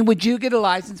all. I mean, would you get a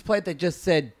license plate that just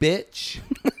said bitch?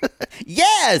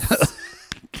 Yes!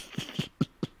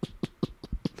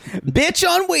 Bitch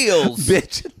on wheels.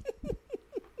 Bitch.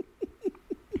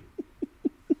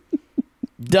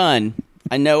 Done.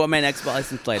 I know what my next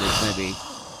license plate is going to be.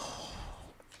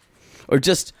 Or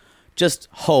just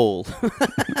whole.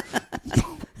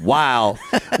 Wow.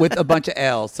 With a bunch of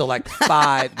L's. So like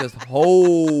 5, just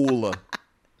whole.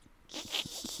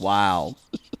 Wow.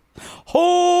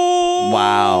 Whole.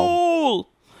 Wow.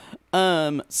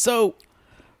 So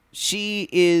she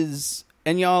is,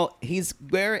 and y'all, he's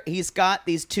got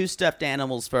these 2 stuffed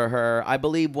animals for her. I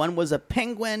believe one was a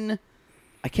penguin.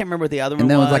 I can't remember what the other one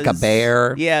was. And then it was like a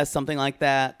bear. Yeah, something like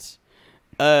that.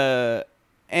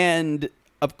 And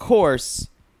of course,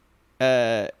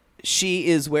 she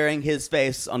is wearing his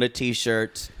face on a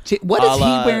T-shirt. What is he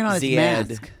wearing on his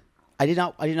mask? I did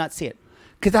not see it.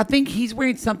 Because I think he's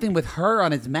wearing something with her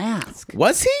on his mask.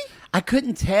 Was he? I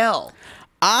couldn't tell.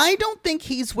 I don't think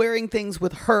he's wearing things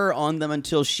with her on them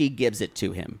until she gives it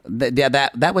to him. Yeah,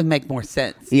 that would make more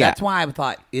sense. Yeah. That's why I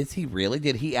thought, is he really?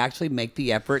 Did he actually make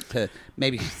the effort to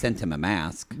maybe she sent him a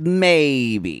mask?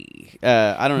 Maybe.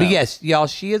 I don't know. But yes, y'all,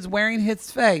 she is wearing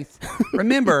his face.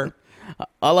 Remember.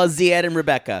 A la Ziad and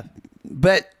Rebecca.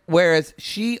 But whereas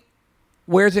she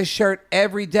wears a shirt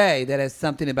every day that has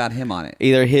something about him on it.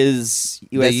 Either his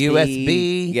USB. The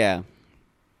USB. Yeah.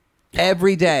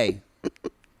 Every day.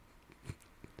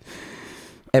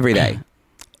 Every day.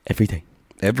 Every day.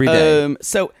 Every day.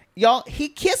 So, y'all, he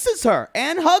kisses her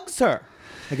and hugs her.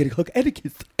 I get a hug and a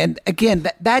kiss. And again,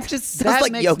 that just sounds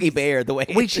like Yogi Bear the way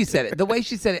she said it. The way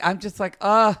she said it, I'm just like,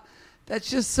 that's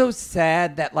just so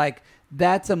sad that like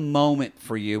that's a moment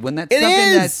for you when that's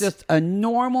something that's just a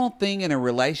normal thing in a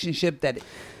relationship that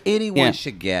anyone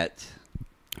should get.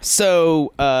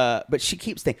 So, but she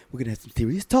keeps saying, we're going to have some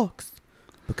serious talks.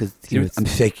 Because I'm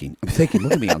faking.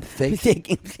 Look at me. I'm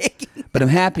faking. But I'm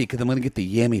happy because I'm going to get the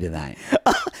yummy tonight.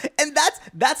 And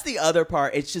that's the other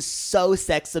part. It's just so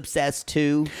sex obsessed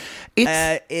too.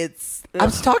 I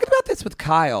was talking about this with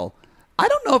Kyle. I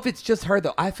don't know if it's just her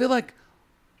though. I feel like,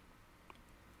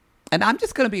 and I'm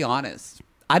just going to be honest.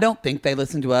 I don't think they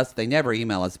listen to us. They never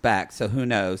email us back. So who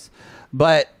knows?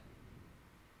 But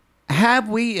have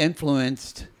we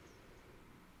influenced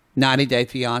 90 Day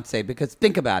Fiancé? Because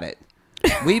think about it.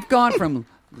 We've gone from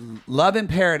Love in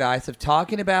Paradise of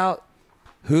talking about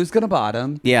who's going to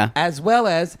bottom, as well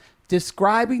as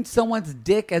describing someone's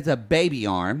dick as a baby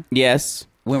arm. Yes.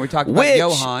 When we're talking about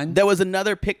Johan. There was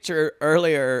another picture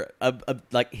earlier of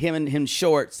like him in him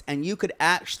shorts, and you could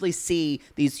actually see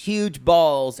these huge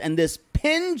balls and this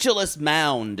pendulous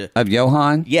mound. Of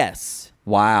Johan? Yes.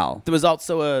 Wow. There was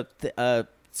also a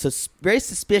very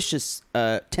suspicious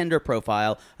Tinder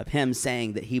profile of him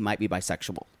saying that he might be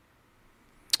bisexual.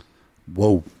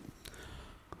 Whoa.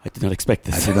 I did not expect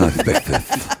this. I did not expect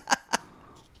this.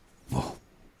 Whoa.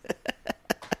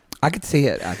 I could see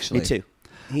it, actually. Me too.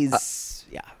 He's,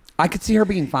 yeah. I could see her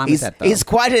being fine with that, though. He's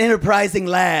quite an enterprising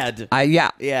lad. Yeah.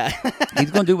 Yeah.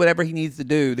 He's going to do whatever he needs to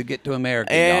do to get to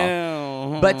America,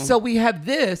 y'all. But so we have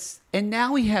this, and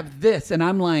now we have this, and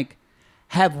I'm like,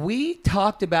 have we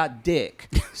talked about dick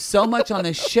so much on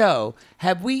this show?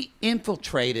 Have we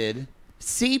infiltrated,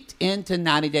 seeped into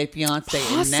 90 Day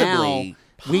Fiancé, and now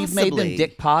we've made them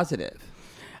dick positive?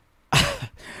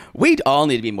 We all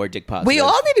need to be more dick positive. We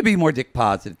all need to be more dick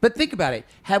positive. But think about it.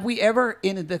 Have we ever,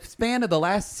 in the span of the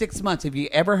last 6 months, have you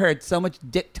ever heard so much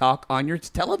dick talk on your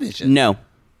television? No.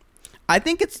 I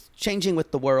think it's changing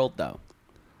with the world, though.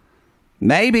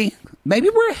 Maybe. Maybe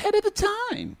we're ahead of the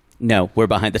time. No, we're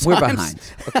behind the times. We're behind.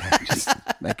 Okay, just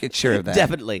making sure of that.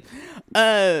 Definitely.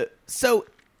 So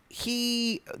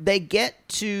they get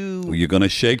to... Well, you're going to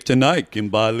shake tonight,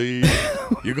 Kimberly.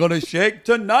 You're going to shake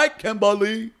tonight,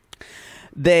 Kimberly.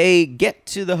 They get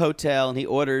to the hotel, and he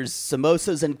orders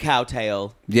samosas and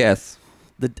cowtail. Yes.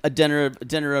 A dinner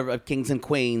of kings and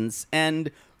queens.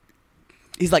 And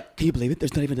he's like, can you believe it?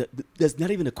 There's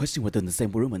not even a question whether they're in the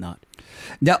same room or not.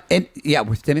 No, and yeah,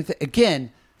 we're standing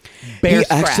again. Bear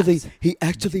scraps. He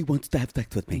actually wants to have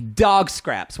sex with me. Dog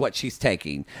scraps, what she's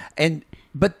taking.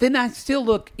 But then I still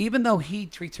look, even though he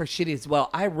treats her shitty as well,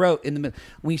 I wrote in the middle,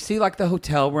 when you see like the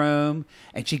hotel room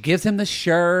and she gives him the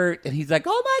shirt and he's like,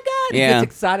 oh my God, he gets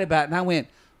excited about it. And I went,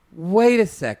 wait a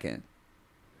second.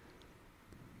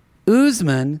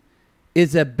 Usman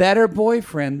is a better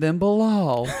boyfriend than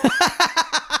Bilal.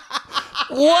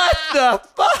 What the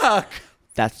fuck?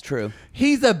 That's true.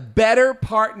 He's a better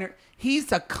partner.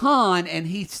 He's a con, and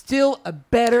he's still a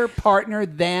better partner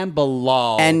than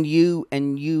Bilal. And you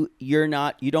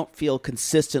don't feel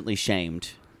consistently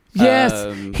shamed.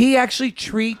 Yes, he actually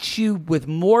treats you with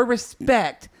more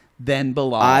respect than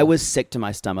Bilal. I was sick to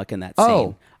my stomach in that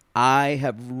scene. I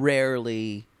have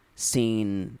rarely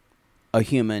seen a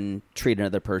human treat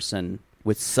another person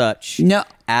with such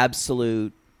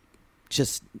absolute,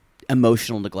 just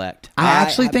emotional neglect. I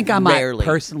actually think I might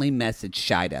personally message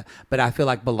Shida, but I feel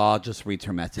like Bilal just reads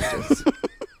her messages.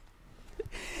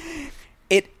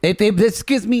 This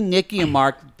gives me Nikki and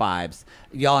Mark vibes,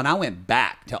 y'all. And I went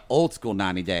back to old school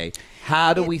 90 Day.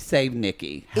 How do we save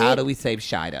Nikki? How do we save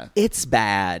Shida? It's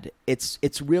bad.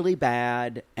 It's really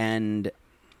bad, and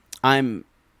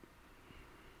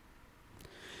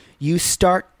You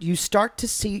start to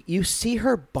see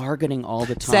her barging all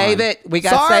the time. Save it. We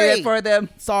got to save it for them.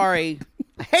 Sorry.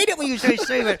 I hate it when you say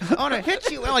save it. I want to hit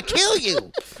you. I want to kill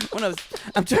you.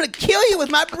 I'm trying to kill you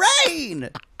with my brain.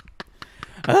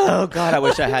 Oh, God, I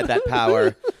wish I had that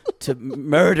power to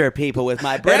murder people with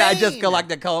my brain. And I just go like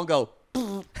Nicole and go.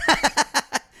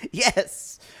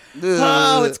 Yes.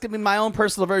 Oh, it's going to be my own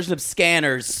personal version of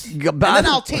Scanners. And then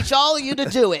I'll teach all of you to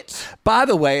do it. By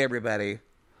the way, everybody.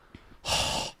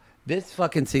 This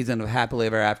fucking season of Happily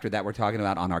Ever After that we're talking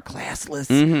about on our class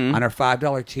list, on our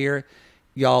 $5 tier,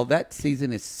 y'all, that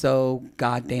season is so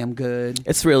goddamn good.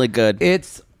 It's really good.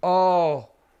 It's,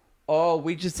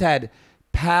 we just had,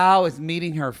 Pau is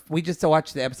meeting her. We just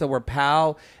watched the episode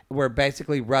where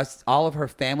basically Russ, all of her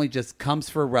family just comes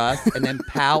for Russ, and then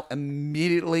Pau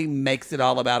immediately makes it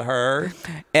all about her.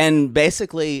 And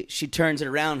basically, she turns it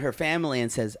around her family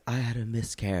and says, I had a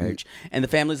miscarriage. And the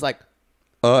family's like,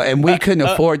 and we couldn't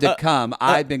afford to come.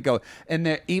 I've been going.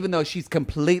 And even though she's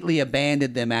completely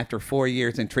abandoned them after 4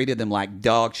 years and treated them like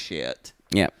dog shit.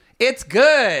 Yeah. It's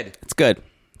good. It's good.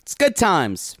 It's good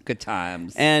times. Good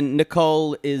times. And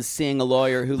Nicole is seeing a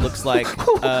lawyer who looks like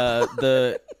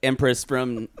the Empress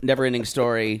from Neverending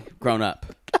Story grown up.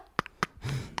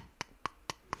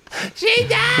 She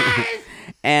does!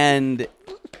 And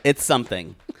it's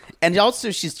something. And also,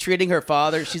 she's treating her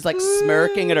father. She's like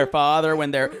smirking at her father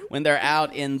when they're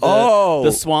out in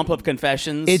the swamp of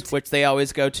confessions, which they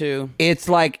always go to. It's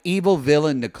like evil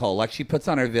villain Nicole. Like she puts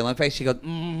on her villain face. She goes,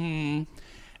 And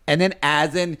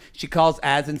then she calls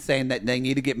Azan saying that they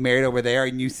need to get married over there.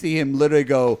 And you see him literally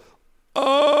go,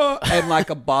 and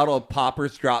like a bottle of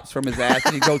poppers drops from his ass.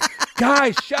 And he goes,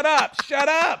 guys, shut up.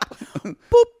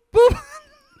 Boop, boop.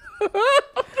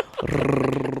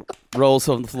 Rolls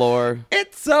on the floor.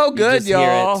 It's so good,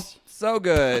 y'all. So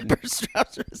good.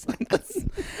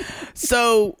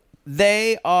 So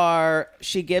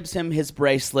she gives him his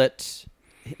bracelet.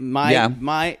 Her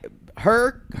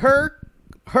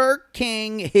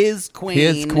king, his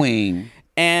queen.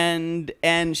 And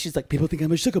she's like, people think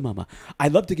I'm a sugar mama. I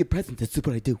love to give presents. That's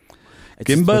what I do.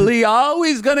 Kimberly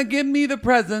always gonna give me the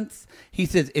presents. He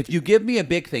says, if you give me a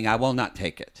big thing, I will not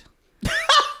take it.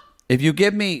 If you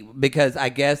give me, because I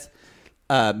guess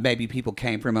maybe people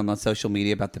came from him on social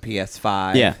media about the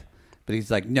PS5. Yeah. But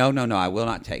he's like, no, I will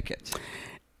not take it.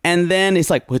 And then he's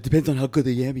like, well, it depends on how good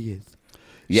the Yami is.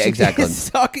 Yeah, exactly. He's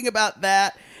talking about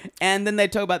that. And then they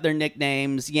talk about their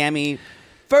nicknames. Yami.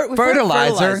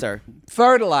 Fertilizer.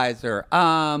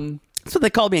 That's what they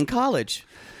called me in college.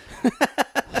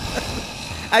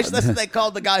 Actually, that's what they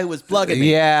called the guy who was plugging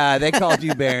me. Yeah, they called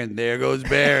you Baron. There goes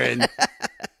Baron.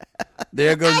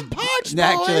 There goes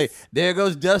there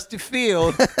goes Dusty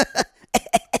Field.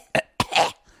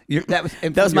 That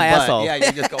was my butt. asshole. Yeah,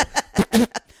 you just go.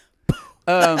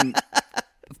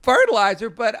 Fertilizer,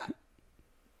 but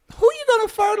who are you going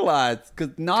to fertilize?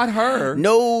 Because not her.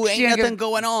 No, She ain't ain't nothing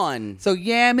gonna- going on. So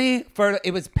Yami,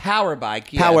 it was Power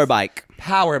Bike. Yes. Power Bike.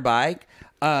 Power Bike.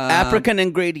 African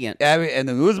ingredient. And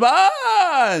then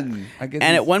Usman. And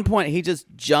at one point, he just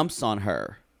jumps on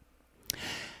her.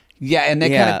 Yeah, and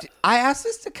they Yeah. kind of. I asked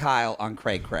this to Kyle on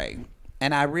Cray Cray,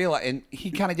 and I realized, and he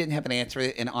kind of didn't have an answer,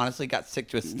 and honestly got sick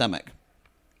to his stomach.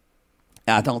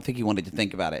 I don't think he wanted to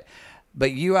think about it.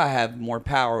 But you, I have more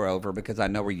power over because I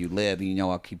know where you live, and you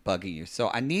know I'll keep bugging you. So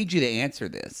I need you to answer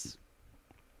this.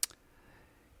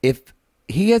 If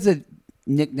he has a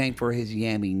nickname for his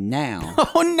Yami now,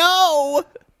 Oh, no.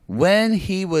 when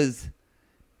he was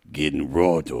getting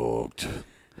raw dogged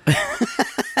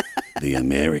the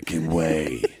American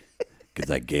way, because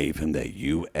I gave him that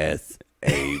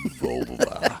USA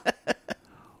vulva,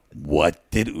 what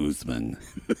did Usman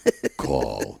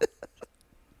call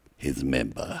his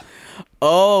member?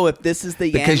 Oh, if this is the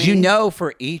Yami. Because you know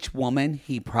for each woman,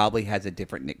 he probably has a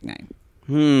different nickname.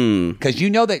 Because you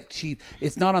know that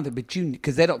it's not on the,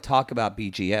 because they don't talk about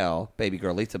BGL, Baby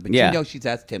Girl Lisa, but Yeah. you know she's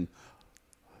asked him,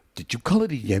 did you call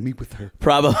it a Yummy with her?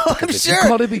 Probably. I'm If sure. you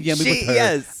call it a Yummy with her,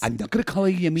 Yes. I'm not going to call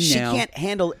it a Yummy She now. can't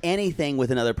handle anything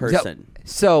with another person.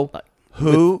 So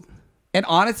who? And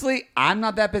honestly, I'm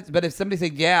not that pissed. But if somebody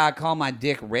said, "Yeah, I call my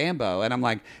dick Rambo," and I'm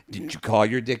like, "Did you call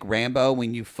your dick Rambo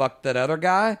when you fucked that other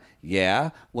guy?"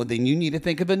 Yeah. Well, then you need to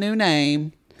think of a new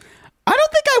name. I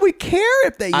don't think I would care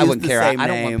if they used I wouldn't the care. same I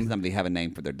don't name. want somebody to have a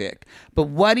name for their dick. But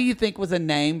what do you think was a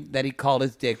name that he called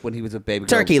his dick when he was a baby girl?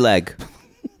 Turkey leg.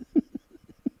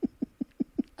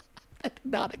 I did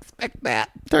not expect that.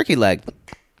 Turkey leg.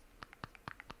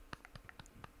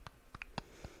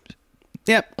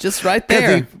 Yep, just right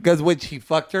there. Because when she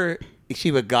fucked her,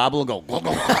 she would gobble and go.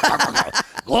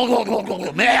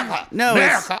 No,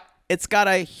 it's got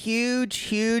a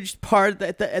huge part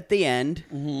at the end,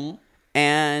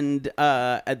 and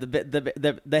at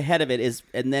the head of it is,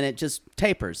 and then it just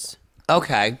tapers.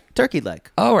 Okay. Turkey leg.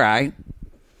 All right.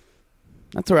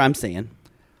 That's what I'm seeing.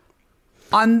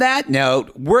 On that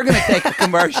note, we're going to take a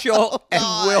commercial, and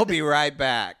we'll be right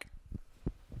back.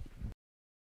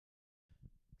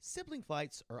 Sibling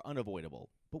fights are unavoidable,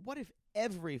 but what if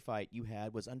every fight you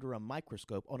had was under a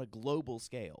microscope on a global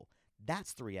scale?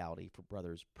 That's the reality for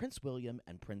brothers Prince William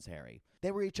and Prince Harry.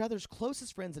 They were each other's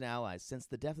closest friends and allies since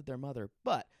the death of their mother,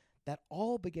 but that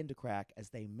all began to crack as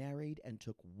they married and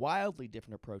took wildly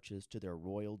different approaches to their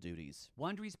royal duties.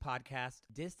 Wondery's podcast,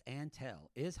 Dis and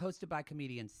Tell, is hosted by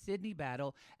comedians Sydney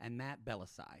Battle and Matt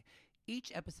Belisai.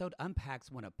 Each episode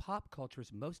unpacks one of pop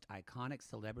culture's most iconic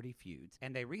celebrity feuds,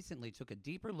 and they recently took a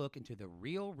deeper look into the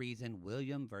real reason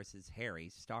William versus Harry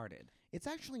started. It's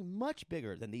actually much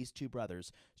bigger than these two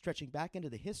brothers, stretching back into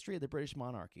the history of the British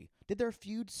monarchy. Did their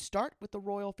feud start with the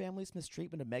royal family's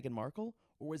mistreatment of Meghan Markle,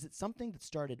 or was it something that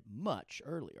started much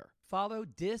earlier? Follow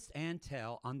Dis and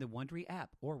Tell on the Wondery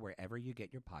app or wherever you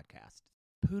get your podcasts.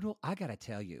 Poodle, I gotta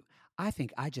tell you, I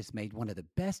think I just made one of the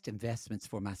best investments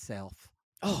for myself.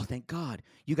 Oh, thank God.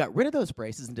 You got rid of those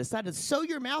braces and decided to sew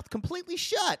your mouth completely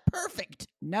shut. Perfect.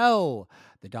 No,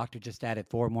 the doctor just added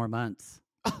 4 more months.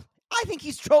 I think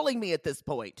he's trolling me at this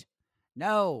point.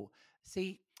 No,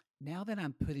 see, now that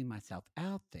I'm putting myself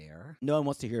out there, No one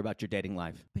wants to hear about your dating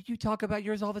life. but you talk about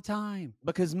yours all the time.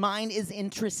 Because mine is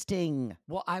interesting.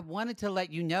 Well, I wanted to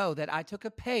let you know that I took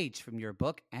a page from your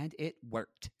book and it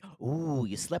worked. Ooh,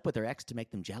 you slept with their ex to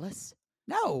make them jealous?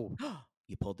 No.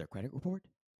 You pulled their credit report?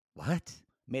 What?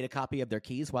 Made a copy of their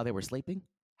keys while they were sleeping?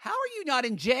 How are you not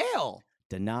in jail?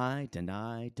 Deny,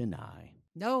 deny, deny.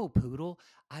 No, Poodle.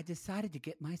 I decided to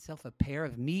get myself a pair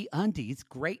of MeUndies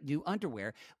great new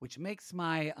underwear, which makes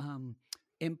my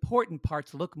important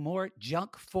parts look more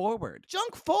junk forward.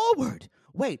 Junk forward!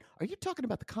 Wait, are you talking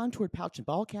about the contoured pouch and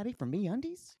ball caddy from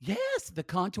MeUndies? Yes, the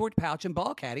contoured pouch and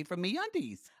ball caddy from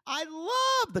MeUndies. I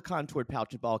love the contoured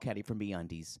pouch and ball caddy from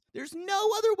MeUndies. There's no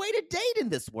other way to date in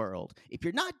this world. If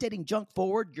you're not dating junk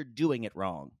forward, you're doing it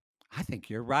wrong. I think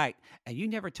you're right. And you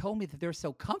never told me that they're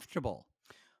so comfortable.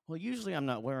 Well, usually I'm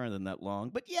not wearing them that long,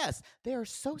 but yes, they are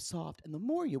so soft, and the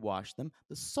more you wash them,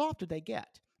 the softer they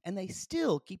get. And they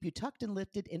still keep you tucked and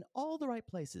lifted in all the right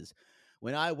places.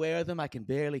 When I wear them, I can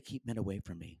barely keep men away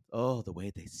from me. Oh, the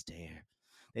way they stare.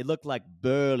 They look like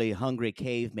burly, hungry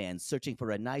cavemen searching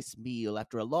for a nice meal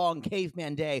after a long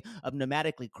caveman day of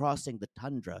nomadically crossing the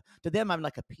tundra. To them, I'm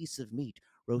like a piece of meat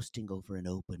roasting over an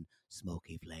open,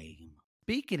 smoky flame.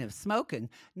 Speaking of smoking,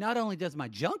 not only does my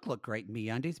junk look great in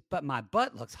MeUndies, but my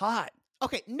butt looks hot.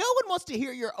 Okay, no one wants to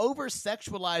hear your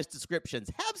over-sexualized descriptions.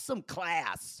 Have some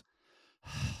class.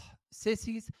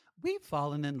 Sissies, we've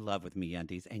fallen in love with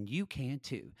MeUndies, and you can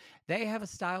too. They have a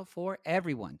style for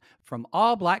everyone. From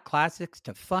all black classics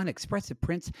to fun, expressive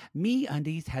prints,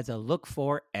 MeUndies has a look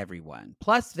for everyone.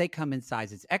 Plus, they come in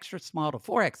sizes extra small to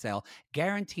 4XL,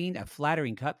 guaranteeing a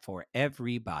flattering cut for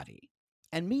everybody.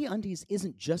 And MeUndies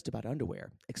isn't just about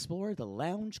underwear. Explore the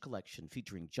Lounge collection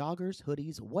featuring joggers,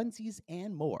 hoodies, onesies,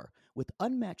 and more. With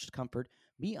unmatched comfort,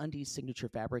 MeUndies' signature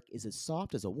fabric is as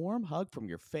soft as a warm hug from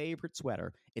your favorite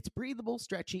sweater. It's breathable,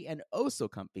 stretchy, and oh so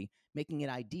comfy, making it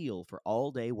ideal for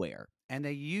all-day wear. And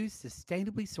they use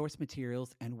sustainably sourced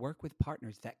materials and work with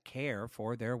partners that care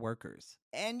for their workers.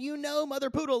 And you know Mother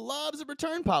Poodle loves a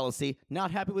return policy.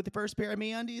 Not happy with the first pair of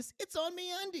MeUndies? It's on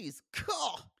MeUndies.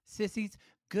 Cool. Sissies,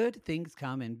 good things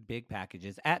come in big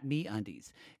packages at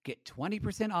MeUndies. Get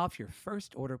 20% off your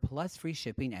first order plus free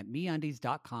shipping at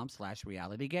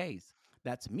MeUndies.com/realitygaze.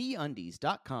 That's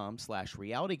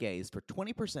MeUndies.com/realitygaze for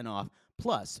 20% off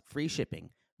plus free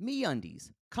shipping.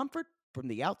 MeUndies, comfort from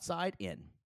the outside in.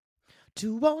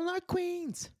 To all our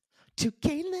queens, to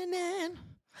Caitlin and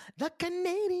the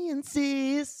Canadian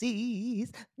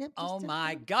sissies. Oh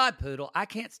my God, Poodle, I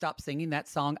can't stop singing that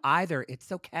song either. It's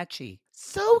so catchy.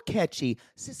 So catchy.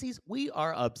 Sissies, we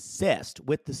are obsessed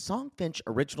with the Songfinch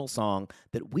original song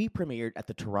that we premiered at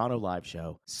the Toronto Live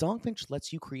Show. Songfinch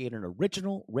lets you create an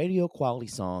original radio quality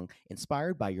song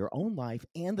inspired by your own life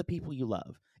and the people you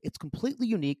love. It's completely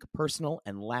unique, personal,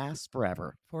 and lasts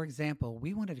forever. For example,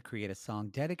 we wanted to create a song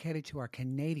dedicated to our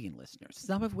Canadian listeners,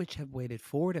 some of which have waited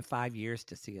 4 to 5 years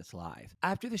to see us live.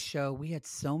 After the show, we had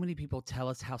so many people tell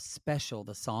us how special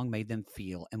the song made them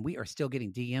feel, and we are still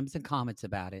getting DMs and comments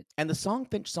about it. And the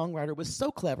Songfinch songwriter was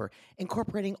so clever,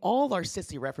 incorporating all our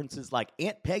sissy references like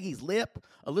Aunt Peggy's Lip,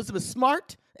 Elizabeth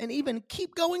Smart, and even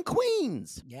Keep Going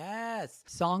Queens. Yes.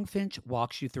 Songfinch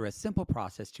walks you through a simple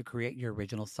process to create your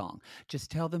original song.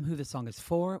 Just tell them who the song is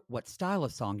for, what style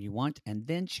of song you want, and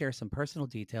then share some personal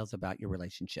details about your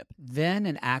relationship. Then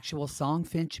an actual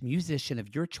Songfinch musician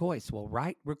of your choice will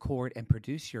write, record, and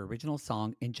produce your original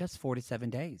song in just 4 to 7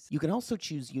 days. You can also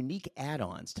choose unique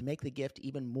add-ons to make the gift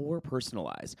even more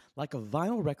personalized, like a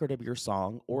vinyl record of your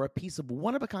song or a piece of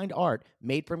one-of-a-kind art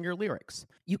made from your lyrics.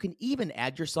 You can even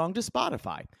add your song to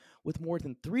Spotify. With more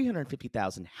than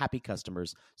 350,000 happy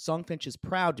customers, Songfinch is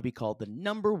proud to be called the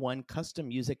 #1 custom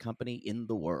music company in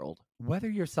the world.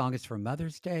 Whether your song is for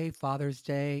Mother's Day, Father's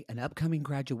Day, an upcoming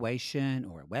graduation,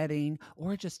 or a wedding,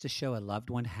 or just to show a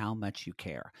loved one how much you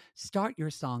care, start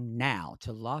your song now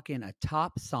to lock in a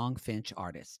top Songfinch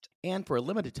artist. And for a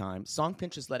limited time,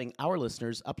 Songfinch is letting our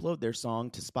listeners upload their song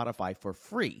to Spotify for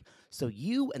free, so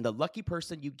you and the lucky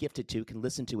person you gift it to can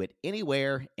listen to it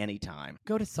anywhere, anytime.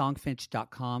 Go to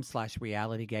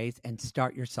songfinch.com/realitygaze and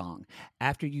start your song.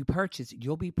 After you purchase,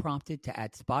 you'll be prompted to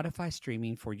add Spotify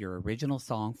streaming for your original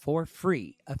song for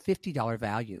free, a $50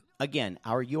 value. Again,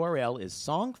 our URL is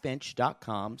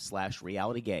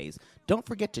songfinch.com/realitygaze. Don't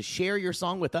forget to share your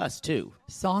song with us, too.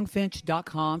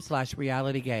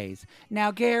 Songfinch.com/realitygaze.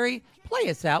 Now, Gary, play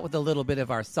us out with a little bit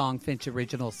of our Songfinch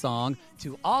original song,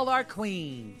 To All Our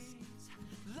Queens.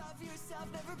 Love yourself,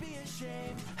 never be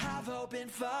ashamed. Have hope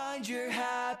and find your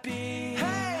happy.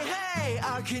 Hey, hey,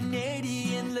 our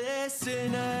Canadian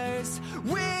listeners.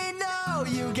 We know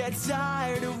you get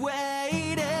tired of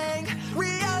waiting.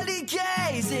 Reality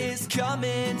Gaze is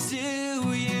coming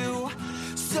to you.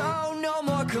 So no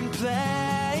more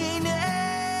complaining.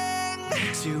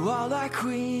 To all our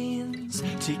queens,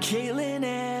 to Caitlin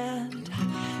and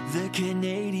the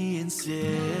Canadian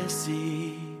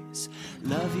sissies.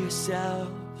 Love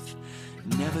yourself,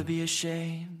 never be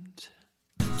ashamed.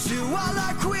 To all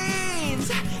our queens,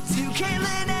 to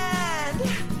Caitlin and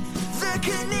the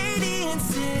Canadian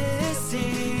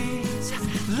sissies.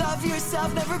 Love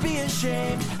yourself, never be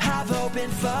ashamed. Have hope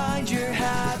and find your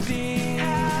happy.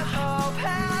 Have hope,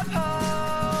 have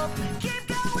hope. Keep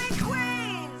going,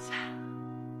 queens.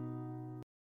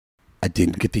 I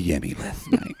didn't get the Yemi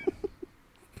last night.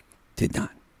 Did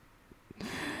not.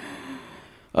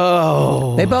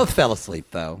 Oh. They both fell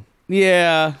asleep, though.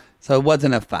 Yeah. So it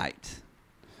wasn't a fight.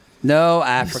 No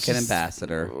African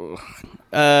ambassador.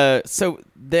 So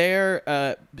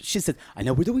there, she said, I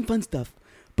know we're doing fun stuff,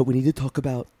 but we need to talk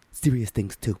about serious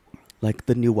things too, like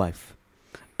the new wife.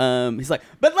 He's like,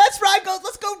 but let's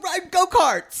go ride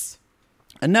go-karts.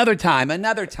 Another time.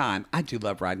 I do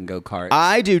love riding go-karts.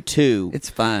 I do too. It's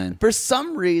fun. For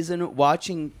some reason,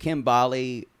 watching Kim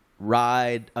Bali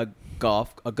ride a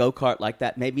go-kart like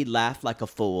that made me laugh like a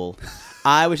fool.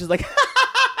 I was just like,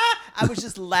 I was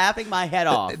just laughing my head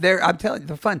off. I'm telling you,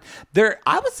 they're fun.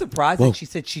 I was surprised that she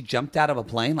said she jumped out of a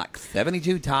plane like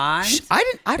 72 times.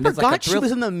 I forgot she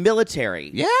was in the military.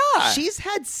 Yeah. She's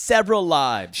had several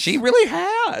lives. She really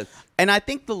has. And I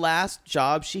think the last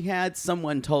job she had,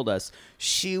 someone told us,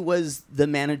 she was the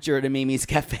manager at a Mimi's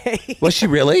Cafe. Was she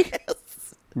really?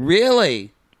 Yes.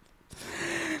 Really?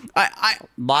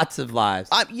 Lots of lives.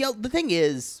 The thing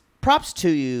is, props to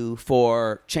you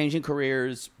for changing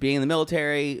careers, being in the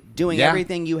military, doing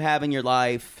everything you have in your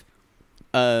life.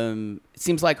 It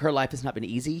seems like her life has not been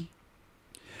easy.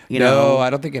 No, I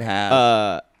don't think it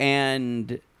has.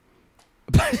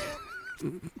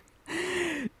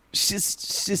 She's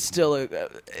still a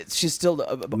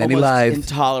Many almost lives.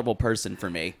 intolerable person for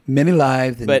me. Many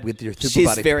lives, and But with your super she's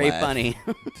body very splash. funny.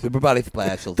 Super body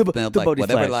splash will The smell like body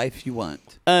whatever splash. life you want.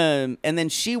 And then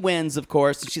she wins, of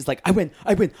course. And she's like, I win,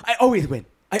 I always win.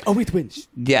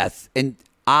 Yes, and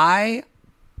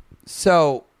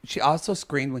so she also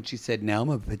screamed when she said, now I'm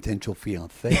a potential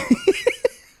fiance.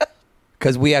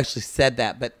 Because we actually said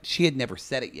that, but she had never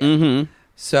said it yet. Mm-hmm.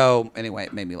 So anyway,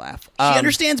 it made me laugh. She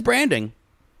understands branding.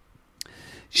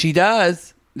 She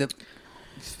does.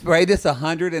 Spray this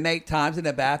 108 times in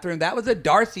the bathroom. That was a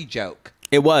Darcy joke.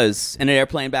 It was in an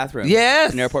airplane bathroom.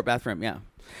 Yes. An airport bathroom, yeah.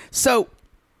 So,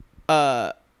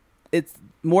 it's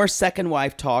more second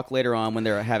wife talk later on when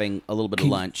they're having a little bit of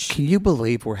lunch. Can you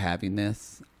believe we're having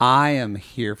this? I am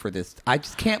here for this. I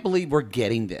just can't believe we're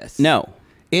getting this. No.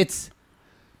 It's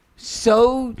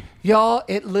so, y'all,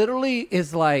 it literally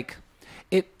is like,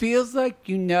 it feels like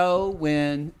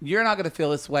when you're not going to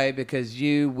feel this way because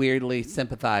you weirdly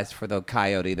sympathize for the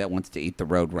coyote that wants to eat the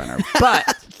Roadrunner.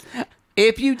 But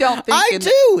if you don't think I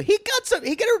do. He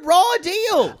got a raw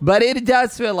deal. But it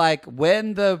does feel like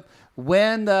when the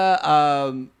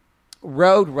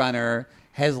Roadrunner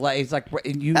has he's like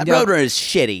that Roadrunner is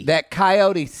shitty. That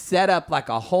coyote set up like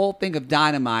a whole thing of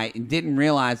dynamite and didn't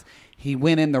realize he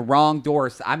went in the wrong door.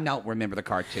 So I don't remember the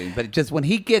cartoon, but just when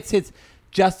he gets his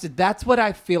justice, that's what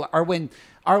I feel. Or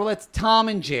it's Tom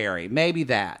and Jerry, maybe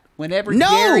that. Whenever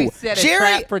Jerry set a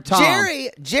trap for Tom,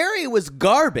 Jerry was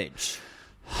garbage.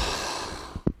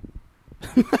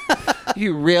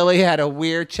 You really had a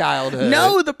weird childhood.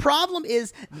 No, the problem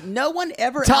is no one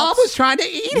ever. Tom was trying to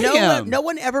eat him. No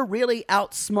one ever really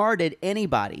outsmarted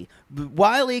anybody.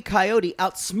 Wile E. Coyote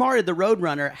outsmarted the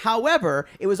Roadrunner. However,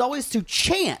 it was always to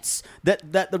chance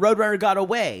that the Roadrunner got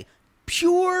away.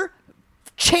 Pure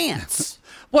chance.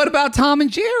 What about Tom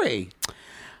and Jerry?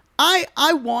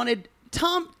 I wanted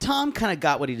Tom kind of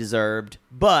got what he deserved,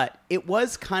 but it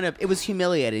was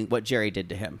humiliating what Jerry did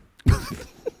to him.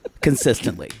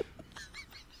 Consistently.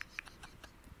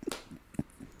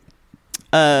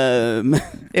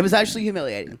 It was actually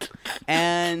humiliating.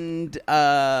 And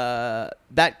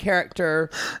that character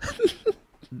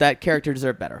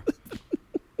deserved better.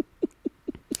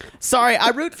 Sorry, I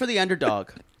root for the underdog.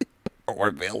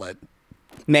 Or villain.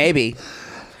 Maybe.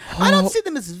 I don't see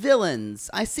them as villains.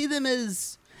 I see them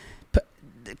as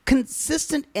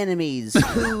consistent enemies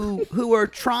who are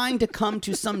trying to come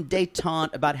to some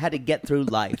détente about how to get through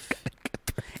life.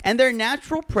 And they're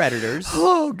natural predators.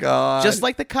 Oh, God. Just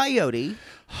like the coyote.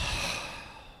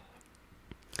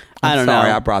 I don't know.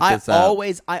 I brought this up.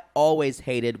 I always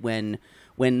hated when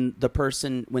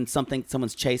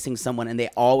someone's chasing someone and they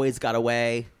always got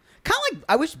away. Kind of like,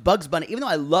 I wish Bugs Bunny, even though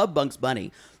I love Bugs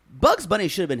Bunny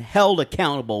should have been held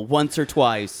accountable once or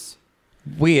twice.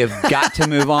 We have got to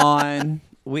move on.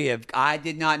 I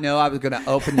did not know I was going to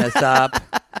open this up.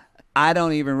 I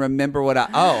don't even remember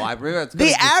I remember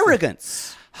the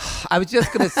arrogance. I was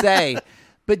just going to say,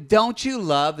 but don't you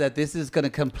love that this is going to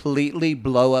completely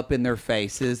blow up in their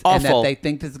faces? Awful. And that they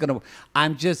think this is going to...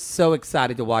 I'm just so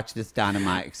excited to watch this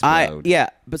dynamite explode.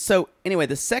 But so, anyway,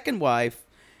 the second wife,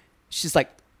 she's like,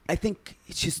 I think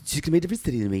she's going to be a different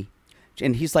city than me.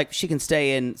 And he's like, she can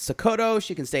stay in Sokoto,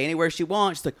 she can stay anywhere she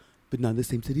wants. She's like, but not in the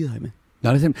same city, I'm in.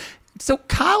 Not as him. So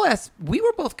Kyle asked, we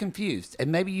were both confused,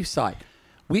 and maybe you saw it.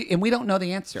 We don't know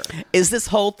the answer. Is this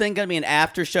whole thing going to be an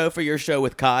after show for your show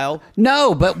with Kyle?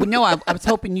 No, I was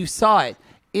hoping you saw it.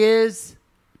 Is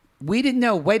we didn't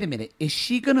know. Wait a minute, is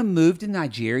she going to move to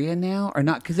Nigeria now or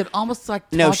not? Because it almost like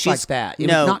talks No, she's like that. It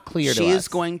no, was not clear to she us. is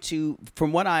going to,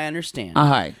 from what I understand,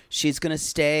 she's going to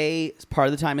stay part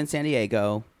of the time in San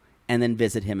Diego and then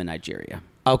visit him in Nigeria.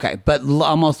 Okay, but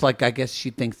almost like I guess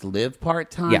she thinks live part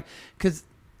time. Yeah, because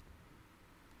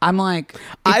I'm like,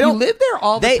 if you live there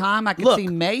all the time, I can see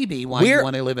maybe why you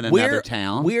want to live in another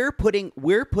town. We're putting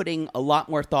a lot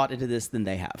more thought into this than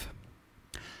they have.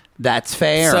 That's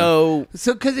fair. So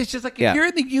because it's just like if you're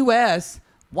in the U.S.,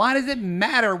 why does it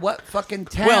matter what fucking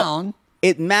town? Well,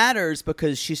 it matters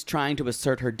because she's trying to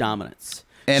assert her dominance.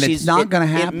 And it's not going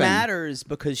to happen. It matters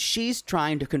because she's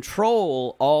trying to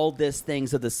control all these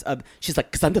things of this. She's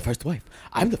like, because I'm the first wife.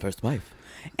 I'm the first wife.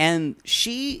 And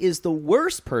she is the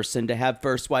worst person to have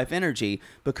first wife energy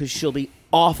because she'll be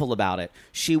awful about it.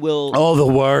 She will. Oh, the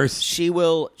worst. She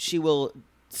will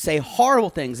say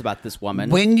horrible things about this woman.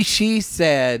 When she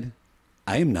said,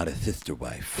 I am not a sister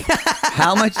wife.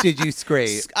 How much did you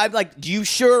scream? I'm like, you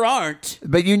sure aren't.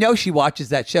 But you know she watches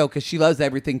that show because she loves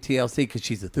everything TLC because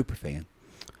she's a super fan.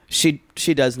 She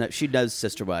does know. She does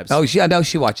Sister Wives. Oh, I know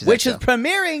she watches that which show. is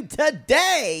premiering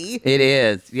today. It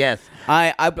is, yes.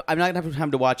 I'm not gonna have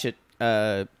time to watch it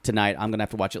tonight. I'm gonna have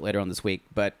to watch it later on this week.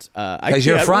 But because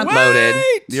you're front loaded,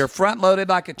 you're front loaded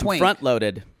like a twink. Front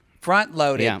loaded.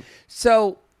 Yeah.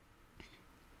 So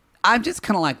I'm just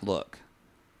kind of like, look.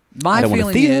 My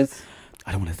feeling is,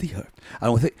 I don't want to see her. I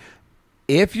don't want to.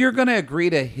 If you're gonna agree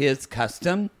to his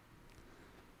custom.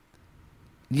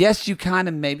 Yes, you kind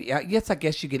of maybe. Yes, I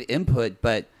guess you get input,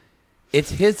 but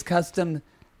it's his custom.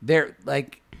 They're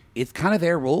like it's kind of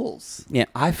their rules. Yeah,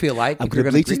 I feel like I'm going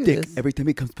to bleach his dick every time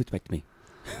he comes back to me.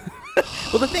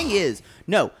 Well, the thing is,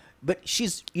 no, but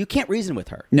you can't reason with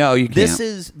her. No, you can't.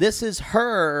 This is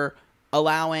her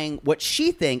allowing what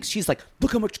she thinks. She's like,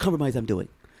 look how much compromise I'm doing,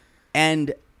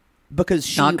 and because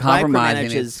she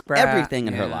micromanages everything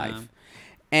in her life,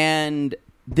 and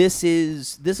this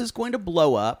is going to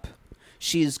blow up.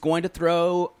 She's going to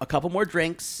throw a couple more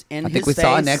drinks in his face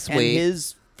and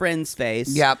his friend's face.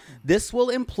 Yep. This will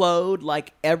implode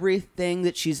like everything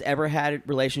that she's ever had,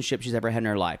 relationship she's ever had in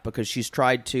her life, because she's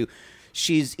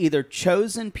either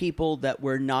chosen people that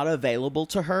were not available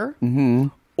to her,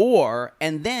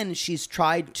 and then she's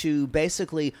tried to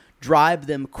basically drive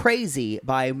them crazy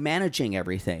by managing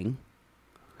everything.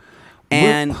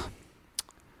 And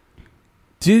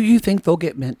do you think they'll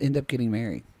end up getting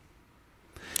married?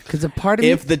 Because a part of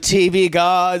if the TV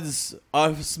gods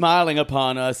are smiling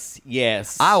upon us,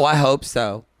 yes. Oh, I hope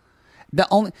so.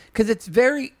 Because it's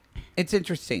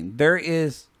interesting. There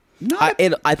is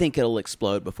I think it'll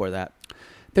explode before that.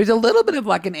 There's a little bit of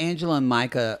like an Angela and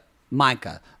Michael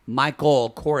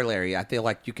corollary. I feel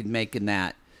like you can make in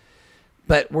that,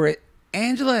 but where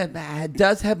Angela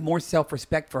does have more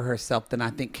self-respect for herself than I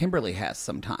think Kimberly has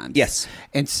sometimes. Yes,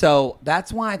 and so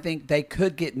that's why I think they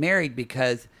could get married,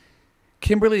 because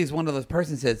Kimberly is one of those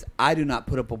persons that says, I do not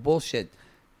put up with bullshit.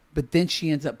 But then she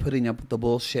ends up putting up with the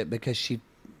bullshit because she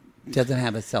doesn't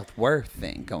have a self-worth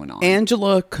thing going on.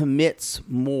 Angela commits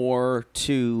more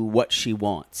to what she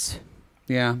wants.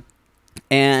 Yeah.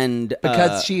 And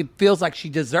because she feels like she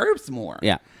deserves more.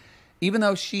 Yeah. Even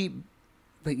though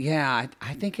but yeah,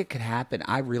 I think it could happen.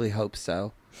 I really hope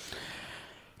so.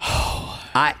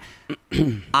 I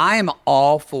am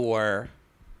all for...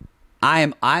 I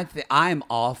am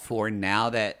all for,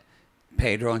 now that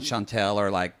Pedro and Chantel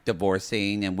are like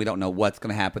divorcing and we don't know what's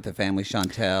going to happen with the family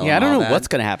Chantel. Yeah, I don't know what's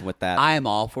going to happen with that. I am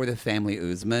all for the family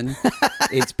Usman.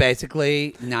 It's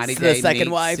basically 90 Day second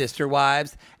wife. Sister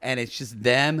Wives, and it's just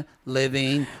them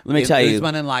living. Let me tell you,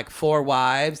 Usman and like 4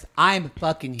 wives. I'm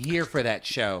fucking here for that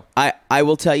show. I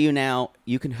will tell you now,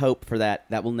 you can hope for that.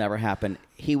 That will never happen.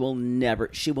 She will never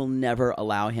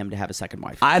allow him to have a second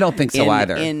wife. I don't think so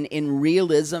either. In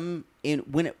realism,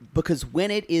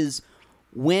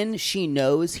 when she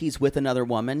knows he's with another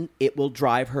woman, it will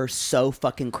drive her so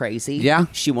fucking crazy. Yeah.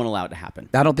 She won't allow it to happen.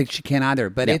 I don't think she can either.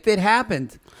 But if it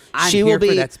happens, I'm here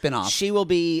for that spinoff. She will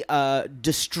be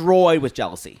destroyed with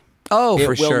jealousy. Oh,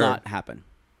 for sure. It will not happen.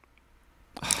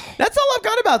 That's all I've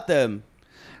got about them.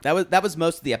 That was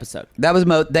most of the episode.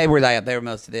 They were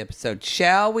most of the episode.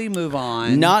 Shall we move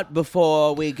on? Not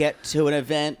before we get to an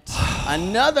event.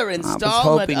 Another installment. I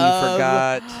was hoping you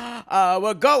forgot.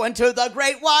 We're going to the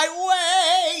Great White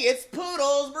Way. It's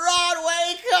Poodle's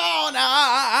Broadway Corner.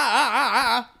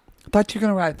 I thought you were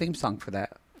going to write a theme song for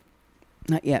that.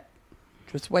 Not yet.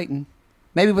 Just waiting.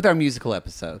 Maybe with our musical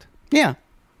episode. Yeah.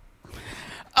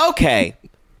 Okay.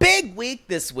 Big week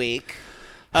this week.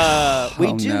 We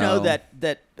know that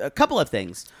a couple of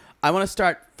things. I want to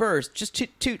start first. Just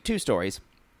two stories.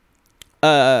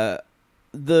 The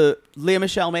Lea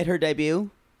Michele made her debut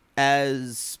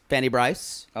as Fanny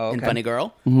Bryce in okay. Funny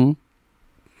Girl.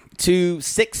 To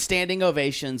 6 standing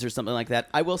ovations or something like that.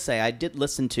 I will say I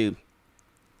listened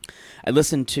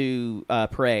to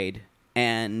Parade,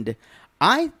 and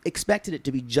I expected it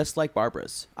to be just like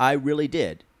Barbara's. I really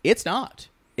did. It's not.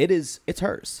 It's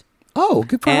hers. Oh,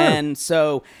 good for her. And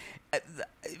so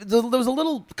there was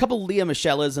a couple Leah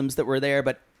Michelle-isms that were there,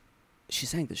 but she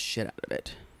sang the shit out of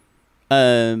it.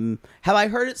 Have I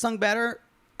heard it sung better?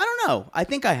 I don't know. I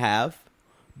think I have,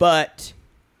 but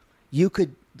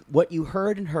what you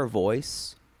heard in her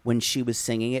voice when she was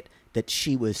singing it, that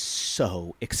she was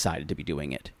so excited to be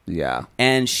doing it. Yeah.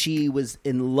 And she was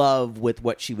in love with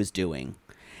what she was doing.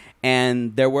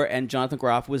 And Jonathan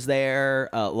Groff was there.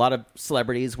 A lot of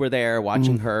celebrities were there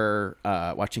watching her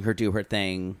do her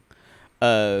thing.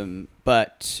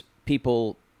 But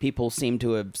people seem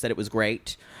to have said it was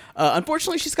great.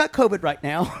 Unfortunately, she's got COVID right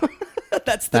now.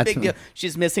 That's the big deal.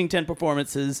 She's missing 10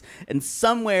 performances, and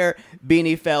somewhere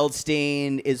Beanie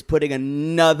Feldstein is putting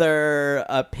another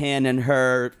pin in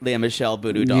her Lea Michele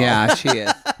voodoo doll. Yeah, she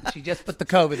is. She just put the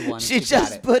COVID one. She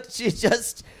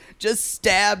just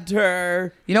stabbed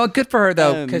her. You know what? Good for her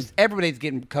though, because everybody's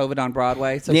getting COVID on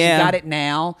Broadway, so she got it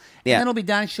now. And then it'll be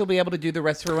done. She'll be able to do the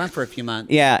rest of her run for a few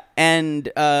months. Yeah, and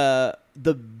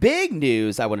the big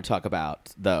news I want to talk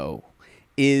about though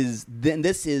is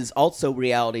this is also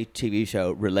reality TV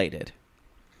show related.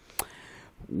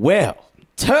 Well,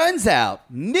 turns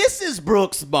out Mrs.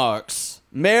 Brooks Marks,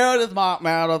 Meredith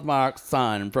Marks'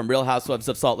 son from Real Housewives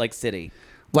of Salt Lake City.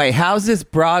 Wait, how's this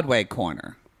Broadway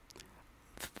corner?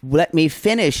 Let me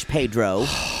finish, Pedro.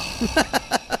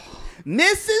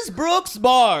 Mrs. Brooks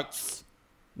Marks.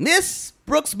 Miss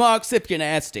Brooks Marks, if you're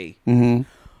nasty.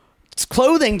 It's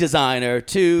clothing designer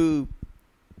to...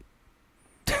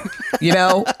 You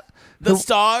know... the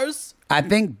stars? I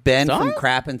think Ben from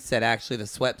Crappin said actually the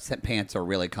sweatpants are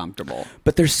really comfortable.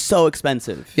 But they're so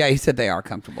expensive. Yeah, he said they are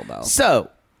comfortable, though. So,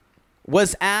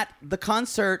 was at the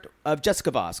concert of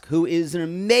Jessica Vosk, who is an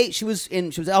amazing... She was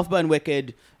Elphaba and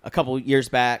Wicked a couple years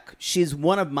back. She's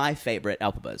one of my favorite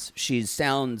Elphabas.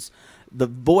 The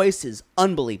voice is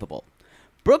unbelievable.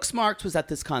 Brooks Marks was at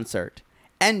this concert,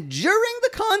 and during the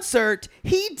concert,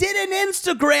 he did an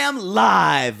Instagram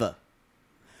live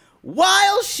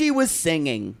while she was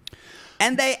singing.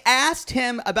 And they asked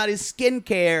him about his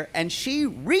skincare, and she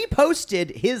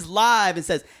reposted his live and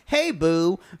says, "Hey,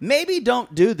 boo, maybe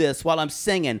don't do this while I'm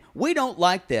singing. We don't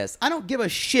like this. I don't give a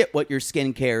shit what your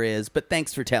skincare is, but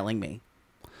thanks for telling me."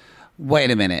 Wait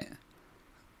a minute.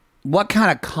 What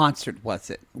kind of concert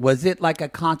was it? Was it like a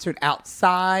concert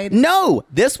outside? No,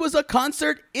 this was a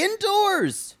concert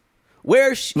indoors.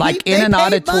 Where like in an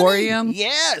auditorium? Money.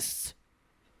 Yes.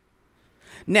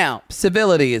 Now,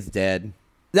 civility is dead.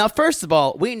 Now, first of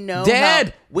all, we know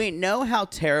how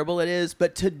terrible it is,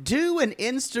 but to do an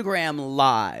Instagram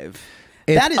live,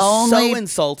 that is so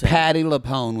insulting. Patti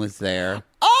LuPone was there.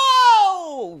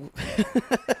 Oh!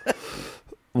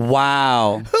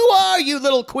 Wow. Who are you,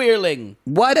 little queerling?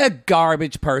 What a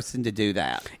garbage person to do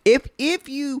that. If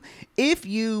you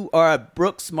are a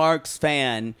Brooks Marks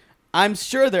fan, I'm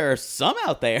sure there are some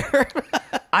out there.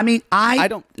 I mean, I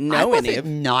don't know any of.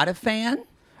 Not a fan.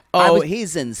 Oh,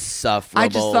 he's insufferable. I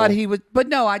just thought he was, but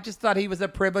no, I just thought he was a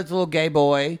privileged little gay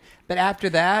boy. But after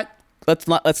that, let's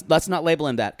not label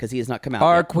him that because he has not come out.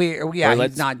 Or yet. queer, yeah,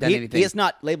 he's not done anything. He has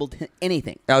not labeled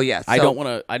anything. Oh yes, I don't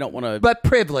want to. But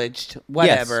privileged,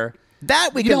 whatever. Yes, that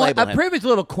we can label him. A privileged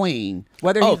little queen,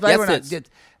 whether he's labeled or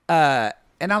not.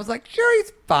 And I was like, sure,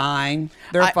 he's fine.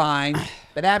 They're fine.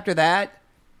 But after that,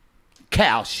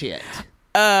 cow shit.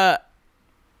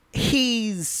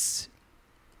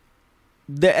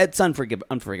 It's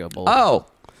unforgivable. Oh,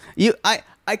 I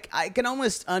can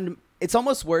almost. It's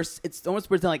almost worse. It's almost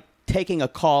worse than like taking a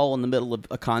call in the middle of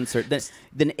a concert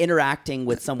than interacting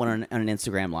with someone on an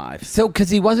Instagram live. So, because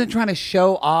he wasn't trying to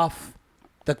show off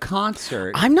the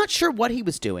concert. I'm not sure what he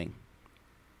was doing.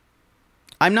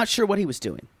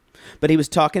 But he was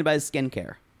talking about his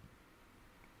skincare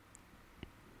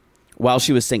while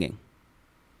she was singing.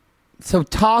 So,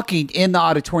 talking in the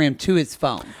auditorium to his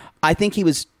phone. I think he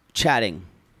was chatting.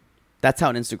 That's how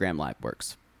an Instagram live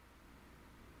works.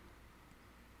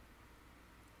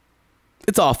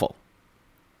 It's awful.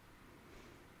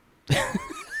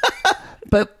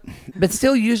 but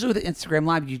still, usually with Instagram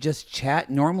live, you just chat.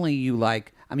 Normally,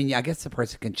 I guess the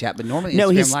person can chat, but normally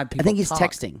Instagram live, people I think he's talk.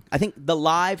 texting. I think the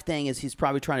live thing is he's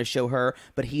probably trying to show her,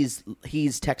 but he's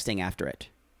texting after it.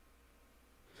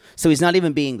 So he's not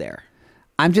even being there.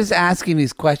 I'm just asking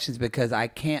these questions because I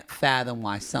can't fathom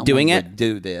why someone would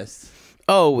do this.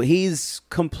 Oh, he's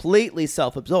completely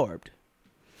self-absorbed.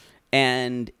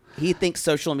 And he thinks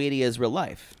social media is real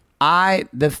life.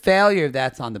 The failure of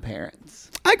that's on the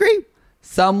parents. I agree.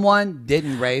 Someone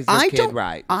didn't raise their kid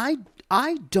right. I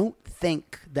don't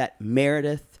think that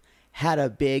Meredith had a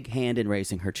big hand in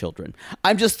raising her children.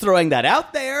 I'm just throwing that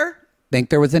out there. Think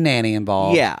there was a nanny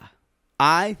involved. Yeah.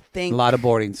 I think a lot of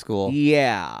boarding school.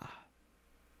 Yeah.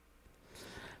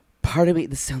 Part of me,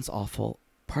 this sounds awful.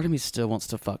 Part of me still wants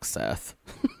to fuck Seth.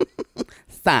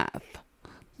 Seth.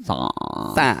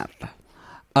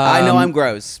 I know I'm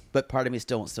gross, but part of me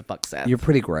still wants to fuck Seth. You're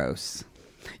pretty gross.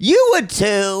 You would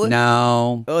too.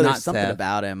 No. Oh, there's not something Seth.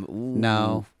 about him. Ooh.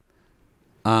 No.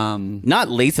 Not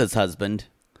Lisa's husband.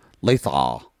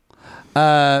 Lisa.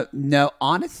 No,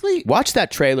 honestly. Watch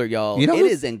that trailer, y'all. You know it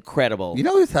is incredible. You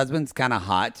know whose husband's kind of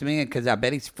hot to me? Because I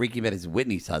bet he's freaky, but it's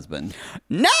Whitney's husband.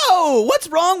 No! What's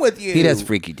wrong with you? He does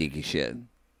freaky deaky shit.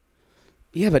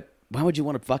 Yeah, but why would you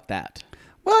want to fuck that?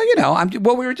 Well, you know,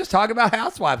 we were just talking about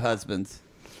housewife husbands.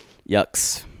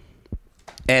 Yucks.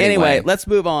 Anyway, let's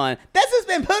move on. This has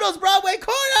been Poodle's Broadway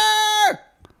Corner!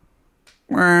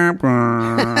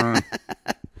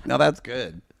 No, that's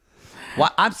good.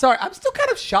 Well, I'm sorry. I'm still kind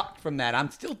of shocked from that.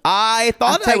 I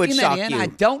thought I would shock you. I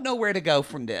don't know where to go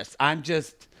from this. I'm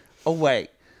just... Oh, wait.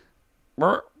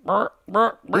 Laid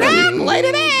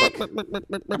an egg.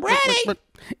 Ready.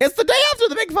 It's the day after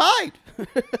the big fight.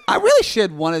 I really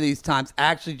should one of these times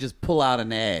actually just pull out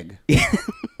an egg.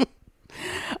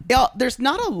 Yeah, there's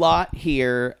not a lot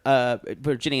here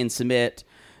for Jenny and Sumit.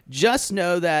 Just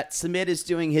know that Sumit is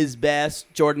doing his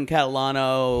best. Jordan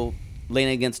Catalano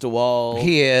leaning against a wall.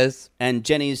 He is. And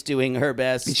Jenny's doing her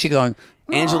best. Is she going...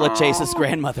 Angela Chase's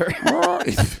grandmother.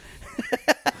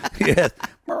 Yes.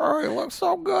 He looks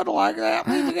so good like that.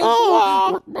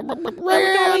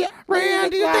 Ryan,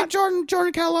 do you think Jordan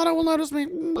Catalano will notice me?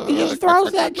 He just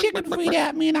throws that chicken feed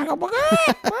at me and I go, we're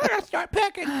going to start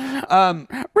pecking.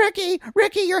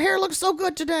 Ricky, your hair looks so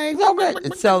good today. So good.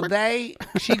 And so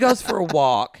she goes for a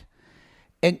walk.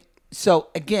 And so,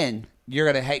 again, you're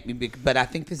going to hate me, but I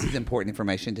think this is important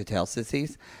information to tell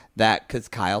sissies that, because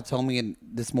Kyle told me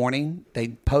this morning, they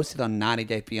posted on 90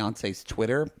 Day Fiancé's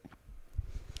Twitter.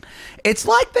 It's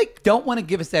like they don't want to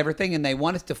give us everything and they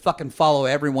want us to fucking follow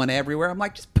everyone everywhere. I'm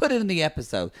like, just put it in the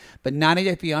episode. But 90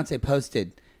 Day Fiancé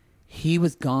posted, he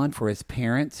was gone for his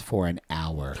parents for an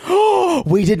hour.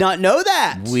 We did not know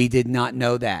that. We did not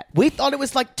know that. We thought it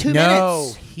was like 2 No,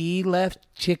 minutes. he left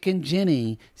Chicken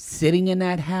Jenny sitting in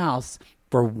that house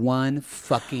for 1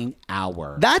 fucking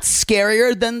hour. That's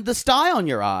scarier than the sty on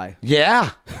your eye.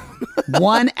 Yeah.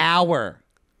 1 hour.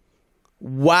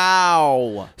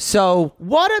 Wow. So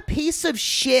what a piece of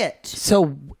shit.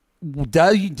 So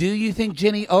do you think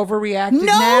Jenny overreacted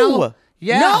No. now?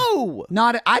 Yeah. No.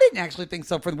 I didn't actually think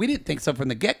so. We didn't think so from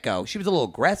the get-go. She was a little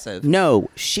aggressive.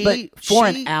 No. But for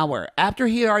an hour after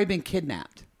he had already been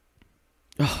kidnapped.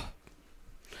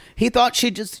 He thought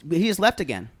he just left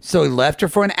again. So he left her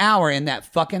for an hour in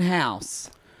that fucking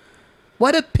house.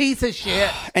 What a piece of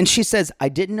shit. And she says, I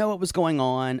didn't know what was going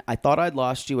on. I thought I'd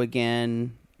lost you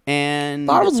again. And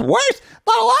thought it was worse.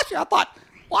 Thought I lost you. I thought,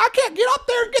 well, I can't get up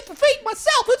there and get the feet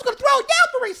myself. Who's going to throw it down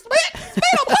for me? Smith,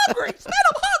 I'm hungry. Smith,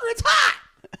 I'm hungry. It's hot.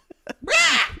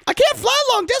 I can't fly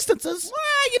long distances.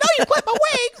 You know you clip my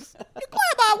wings. You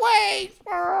clip my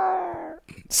wings.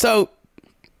 So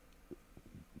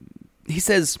he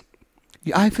says,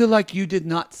 I feel like you did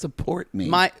not support me.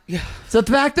 So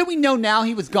the fact that we know now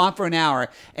he was gone for an hour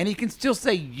and he can still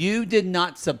say you did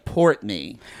not support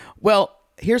me. Well,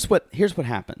 here's what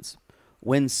happens.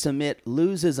 When Sumit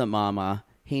loses a mama,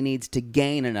 he needs to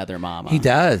gain another mama. He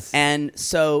does. And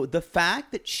so the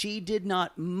fact that she did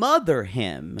not mother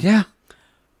him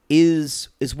is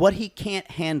what he can't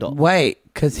handle. Wait,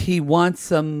 because he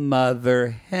wants a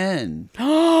mother hen.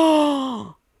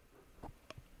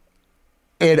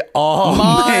 It all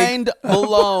mind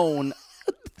blown.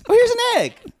 Here's an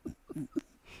egg.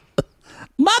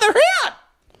 Mother hen.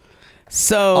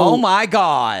 So oh my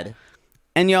God.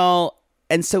 And y'all,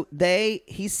 and so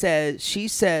she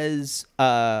says,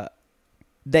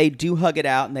 they do hug it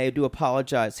out and they do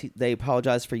apologize. They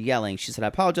apologize for yelling. She said, I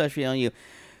apologize for yelling at you.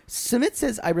 Sumit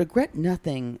says, I regret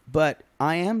nothing, but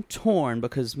I am torn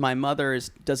because my mother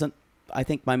I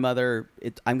think my mother,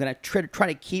 I'm going to try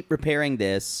to keep repairing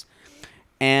this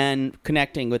and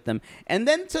connecting with them. And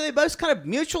then so they both kind of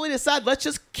mutually decide, let's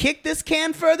just kick this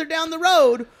can further down the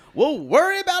road. We'll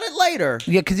worry about it later.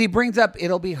 Yeah, because he brings up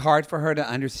it'll be hard for her to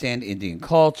understand Indian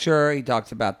culture. He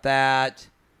talks about that.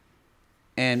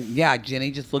 And yeah,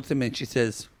 Jenny just looks at him and she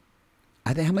says,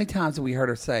 I think how many times have we heard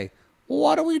her say,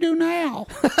 what do we do now?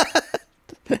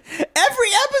 Every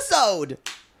episode.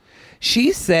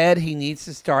 She said he needs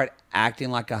to start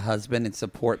acting like a husband and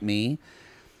support me.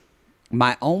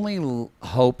 My only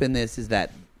hope in this is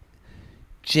that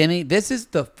Jenny, this is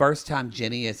the first time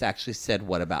Jenny has actually said,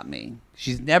 "What about me?"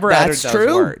 She's never uttered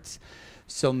those words.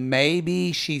 So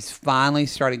maybe she's finally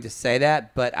starting to say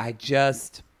that, but I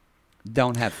just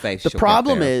don't have faith. The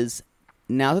problem is,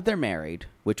 now that they're married,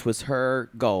 which was her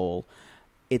goal,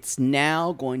 it's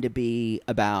now going to be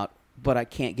about, but I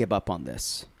can't give up on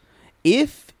this.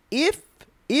 If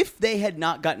they had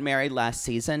not gotten married last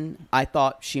season, I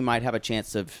thought she might have a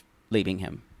chance of leaving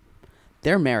him.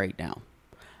 They're married now.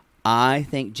 I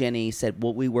think Jenny said,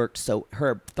 well,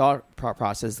 her thought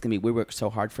process is going to be, we worked so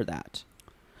hard for that.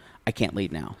 I can't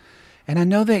leave now. And I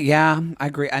know that, I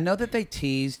agree. I know that they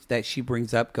teased that she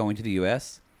brings up going to the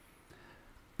U.S.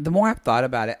 The more I've thought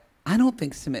about it, I don't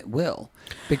think Sumit will.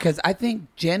 Because I think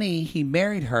Jenny, he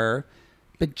married her,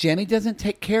 but Jenny doesn't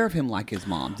take care of him like his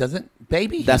mom. Doesn't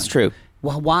baby him. That's true.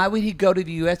 Well, why would he go to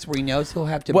the U.S. where he knows he'll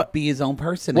have to be his own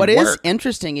person? What and is work?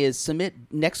 interesting is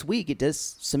next week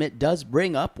Sumit does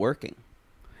bring up working,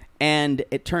 and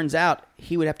it turns out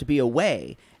he would have to be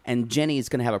away, and Jenny's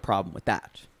going to have a problem with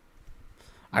that.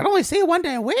 I can only see you 1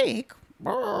 day a week.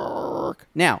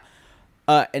 Now,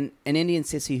 an Indian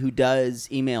sissy who does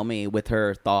email me with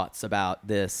her thoughts about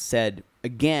this said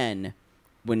again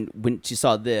when she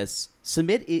saw this,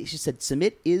 she said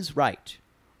Sumit is right.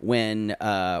 When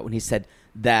he said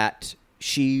that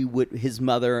his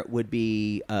mother would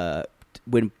be,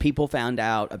 when people found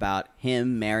out about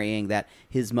him marrying, that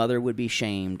his mother would be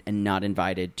shamed and not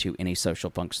invited to any social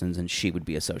functions, and she would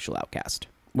be a social outcast.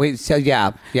 Wait, so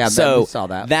yeah, So we saw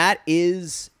that. That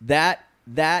is that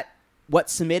what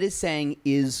Sumit is saying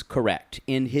is correct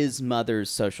in his mother's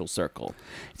social circle.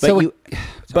 But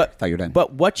I thought you were done.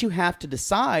 But what you have to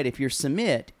decide if you're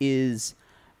Sumit is,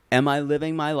 am I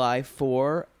living my life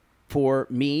for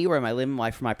me, or am I living my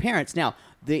life for my parents? Now,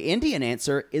 the Indian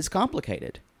answer is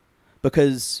complicated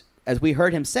because, as we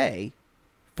heard him say,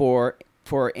 for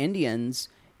Indians,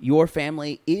 your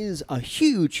family is a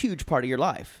huge, huge part of your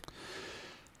life.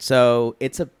 So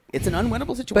it's an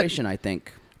unwinnable situation, I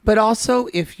think. But also,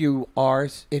 if you're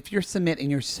Sumit and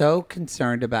you're so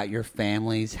concerned about your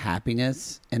family's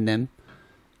happiness and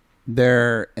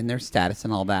their status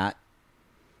and all that,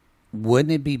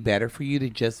 wouldn't it be better for you to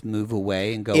just move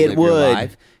away and go live your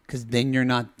life? Because then you're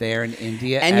not there in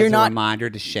India and as a reminder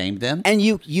to shame them. And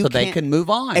you so they can move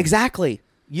on. Exactly.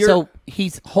 So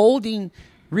he's holding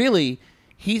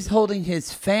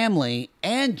his family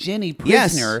and Jenny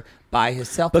prisoner by his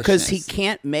selfishness. Because he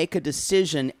can't make a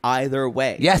decision either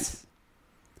way. Yes.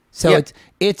 So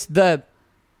it's the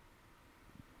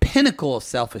pinnacle of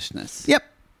selfishness. Yep.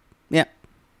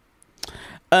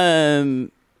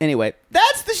 Anyway,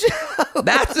 that's the show.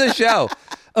 That's the show.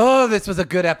 Oh, this was a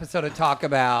good episode to talk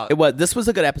about. It was. This was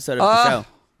a good episode of the show.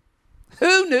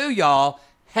 Who knew, y'all?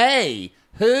 Hey,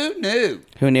 who knew?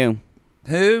 Who knew?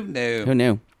 Who knew? Who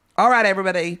knew? All right,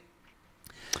 everybody.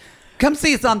 Come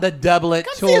see us on the Double It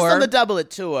Tour. Come see us on the Double It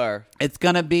Tour. It's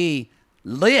going to be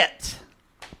lit.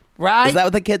 Right? Is that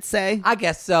what the kids say? I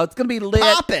guess so. It's going to be lit.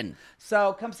 Poppin'.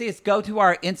 So come see us. Go to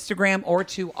our Instagram or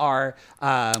to our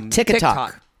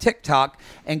TikTok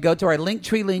and go to our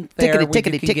Linktree link there. where you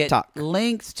can TikTok. get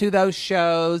links to those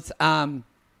shows.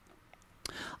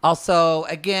 Also,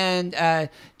 again,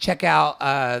 check out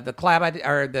the collab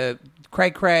or the Cray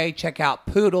Cray. Check out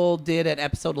Poodle did an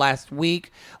episode last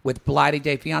week with Blighty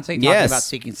Day Fiance talking about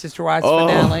Seeking Sister Wives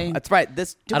finale. That's right. I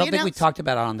don't think we talked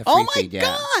about it on the free feed yet.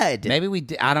 Oh my God! Maybe we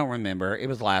did. I don't remember. It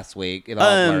was last week. It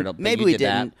all blurred up. Maybe we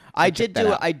didn't. I did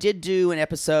do an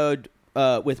episode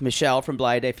with Michelle from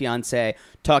Blighty Day Fiance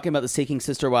talking about the Seeking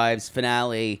Sister Wives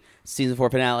finale, season 4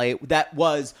 finale. That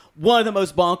was one of the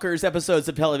most bonkers episodes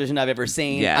of television I've ever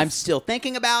seen. Yes. I'm still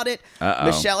thinking about it.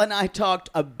 Michelle and I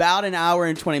talked about an hour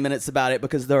and 20 minutes about it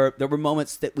because there were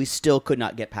moments that we still could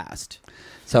not get past.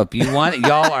 So if you want,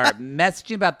 y'all are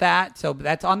messaging about that. So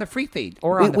that's on the free feed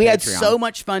or on the we Patreon. had so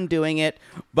much fun doing it,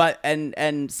 but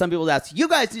and some people ask, you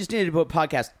guys just needed to put a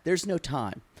podcast. There's no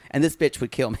time, and this bitch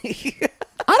would kill me.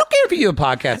 I don't care if you do a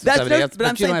podcast with somebody else, but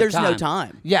I'm saying there's no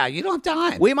time. Yeah, you don't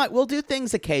have time. We'll do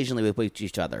things occasionally with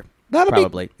each other. That'll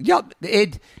probably.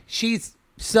 She's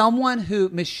someone who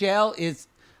Michelle is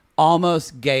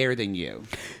almost gayer than you.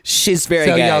 She's very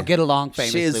so gay. Y'all get along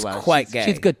famously She's well. quite gay.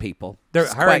 She's good people.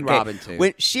 Her and Robin too.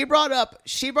 When she brought up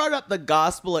the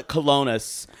gospel at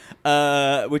Colonus,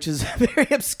 which is very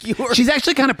obscure. She's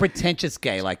actually kind of pretentious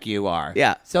gay like you are.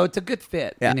 Yeah. So it's a good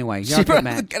fit. Yeah. Anyway, she brought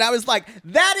up, and I was like,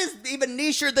 that is even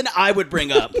nicher than I would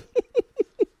bring up.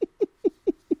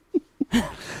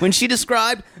 When she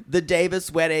described the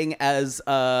Davis wedding as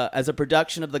a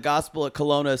production of the gospel at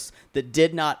Colonus that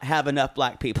did not have enough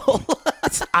black people.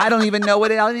 I don't even know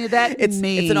what any of that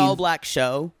means. It's an all-black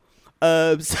show.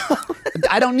 So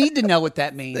I don't need to know what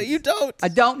that means. You don't. I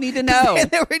don't need to know.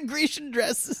 And they were in Grecian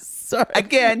dresses. Sorry.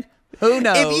 Again, who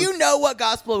knows? If you know what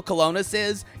Gospel of Colonus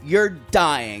is, you're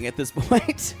dying at this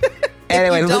point.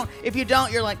 Anyway, if you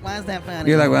don't, you're like, why is that funny?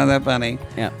 You're like, why is that funny?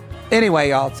 Yeah. Anyway,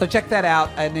 y'all, so check that out.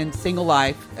 And then Single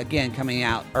Life, again, coming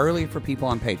out early for people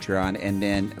on Patreon and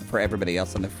then for everybody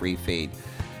else on the free feed.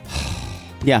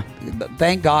 Yeah. But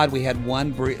thank God we had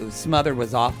one. Smothered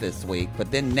was off this week,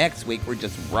 but then next week we're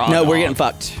just raw. No, we're getting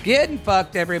fucked. Getting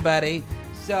fucked, everybody.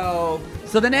 So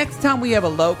the next time we have a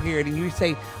low period and you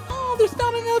say, oh, there's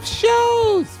not enough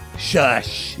shows.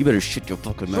 Shush. You better shut your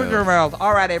fucking mouth. Shut your mouth.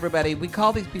 All right, everybody. We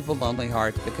call these people lonely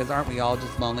hearts because aren't we all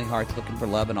just lonely hearts looking for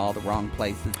love in all the wrong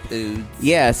places, dudes?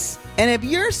 Yes. And if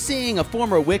you're seeing a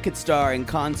former Wicked star in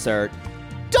concert,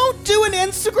 don't do an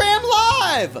Instagram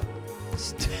Live.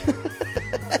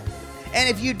 And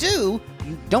if you do,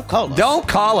 don't call us. Don't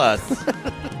call us.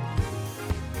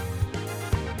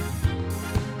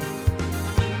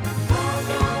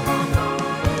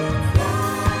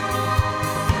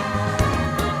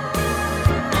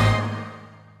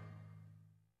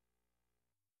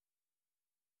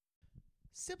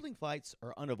 Sibling fights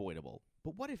are unavoidable,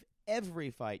 but what if every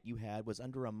fight you had was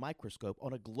under a microscope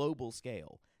on a global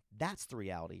scale? That's the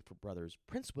reality for brothers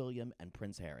Prince William and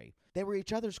Prince Harry. They were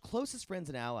each other's closest friends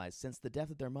and allies since the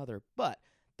death of their mother, but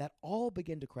that all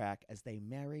began to crack as they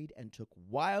married and took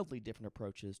wildly different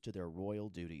approaches to their royal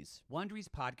duties. Wondery's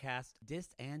podcast, Dis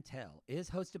and Tell, is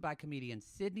hosted by comedians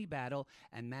Sydney Battle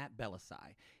and Matt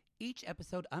Bellassai. Each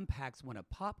episode unpacks one of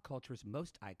pop culture's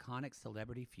most iconic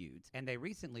celebrity feuds, and they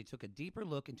recently took a deeper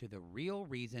look into the real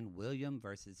reason William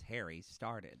versus Harry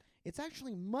started. It's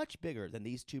actually much bigger than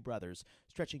these two brothers,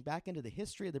 stretching back into the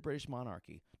history of the British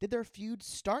monarchy. Did their feud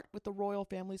start with the royal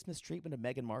family's mistreatment of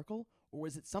Meghan Markle, or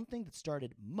was it something that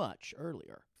started much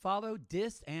earlier? Follow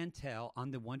Dis and Tell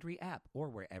on the Wondery app or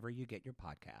wherever you get your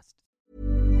podcasts.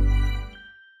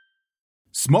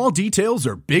 Small details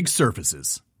are big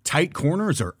surfaces. Tight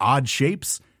corners or odd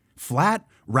shapes. Flat,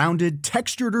 rounded,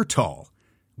 textured, or tall.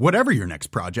 Whatever your next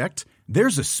project,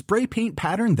 there's a spray paint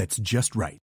pattern that's just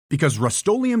right. Because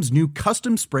Rust-Oleum's new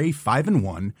Custom Spray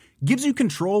 5-in-1 gives you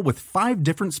control with 5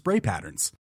 different spray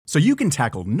patterns. So you can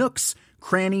tackle nooks,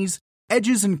 crannies,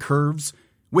 edges, and curves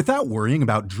without worrying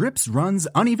about drips, runs,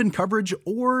 uneven coverage,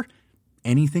 or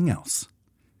anything else.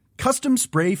 Custom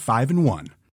Spray 5-in-1.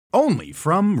 Only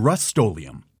from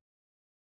Rust-Oleum.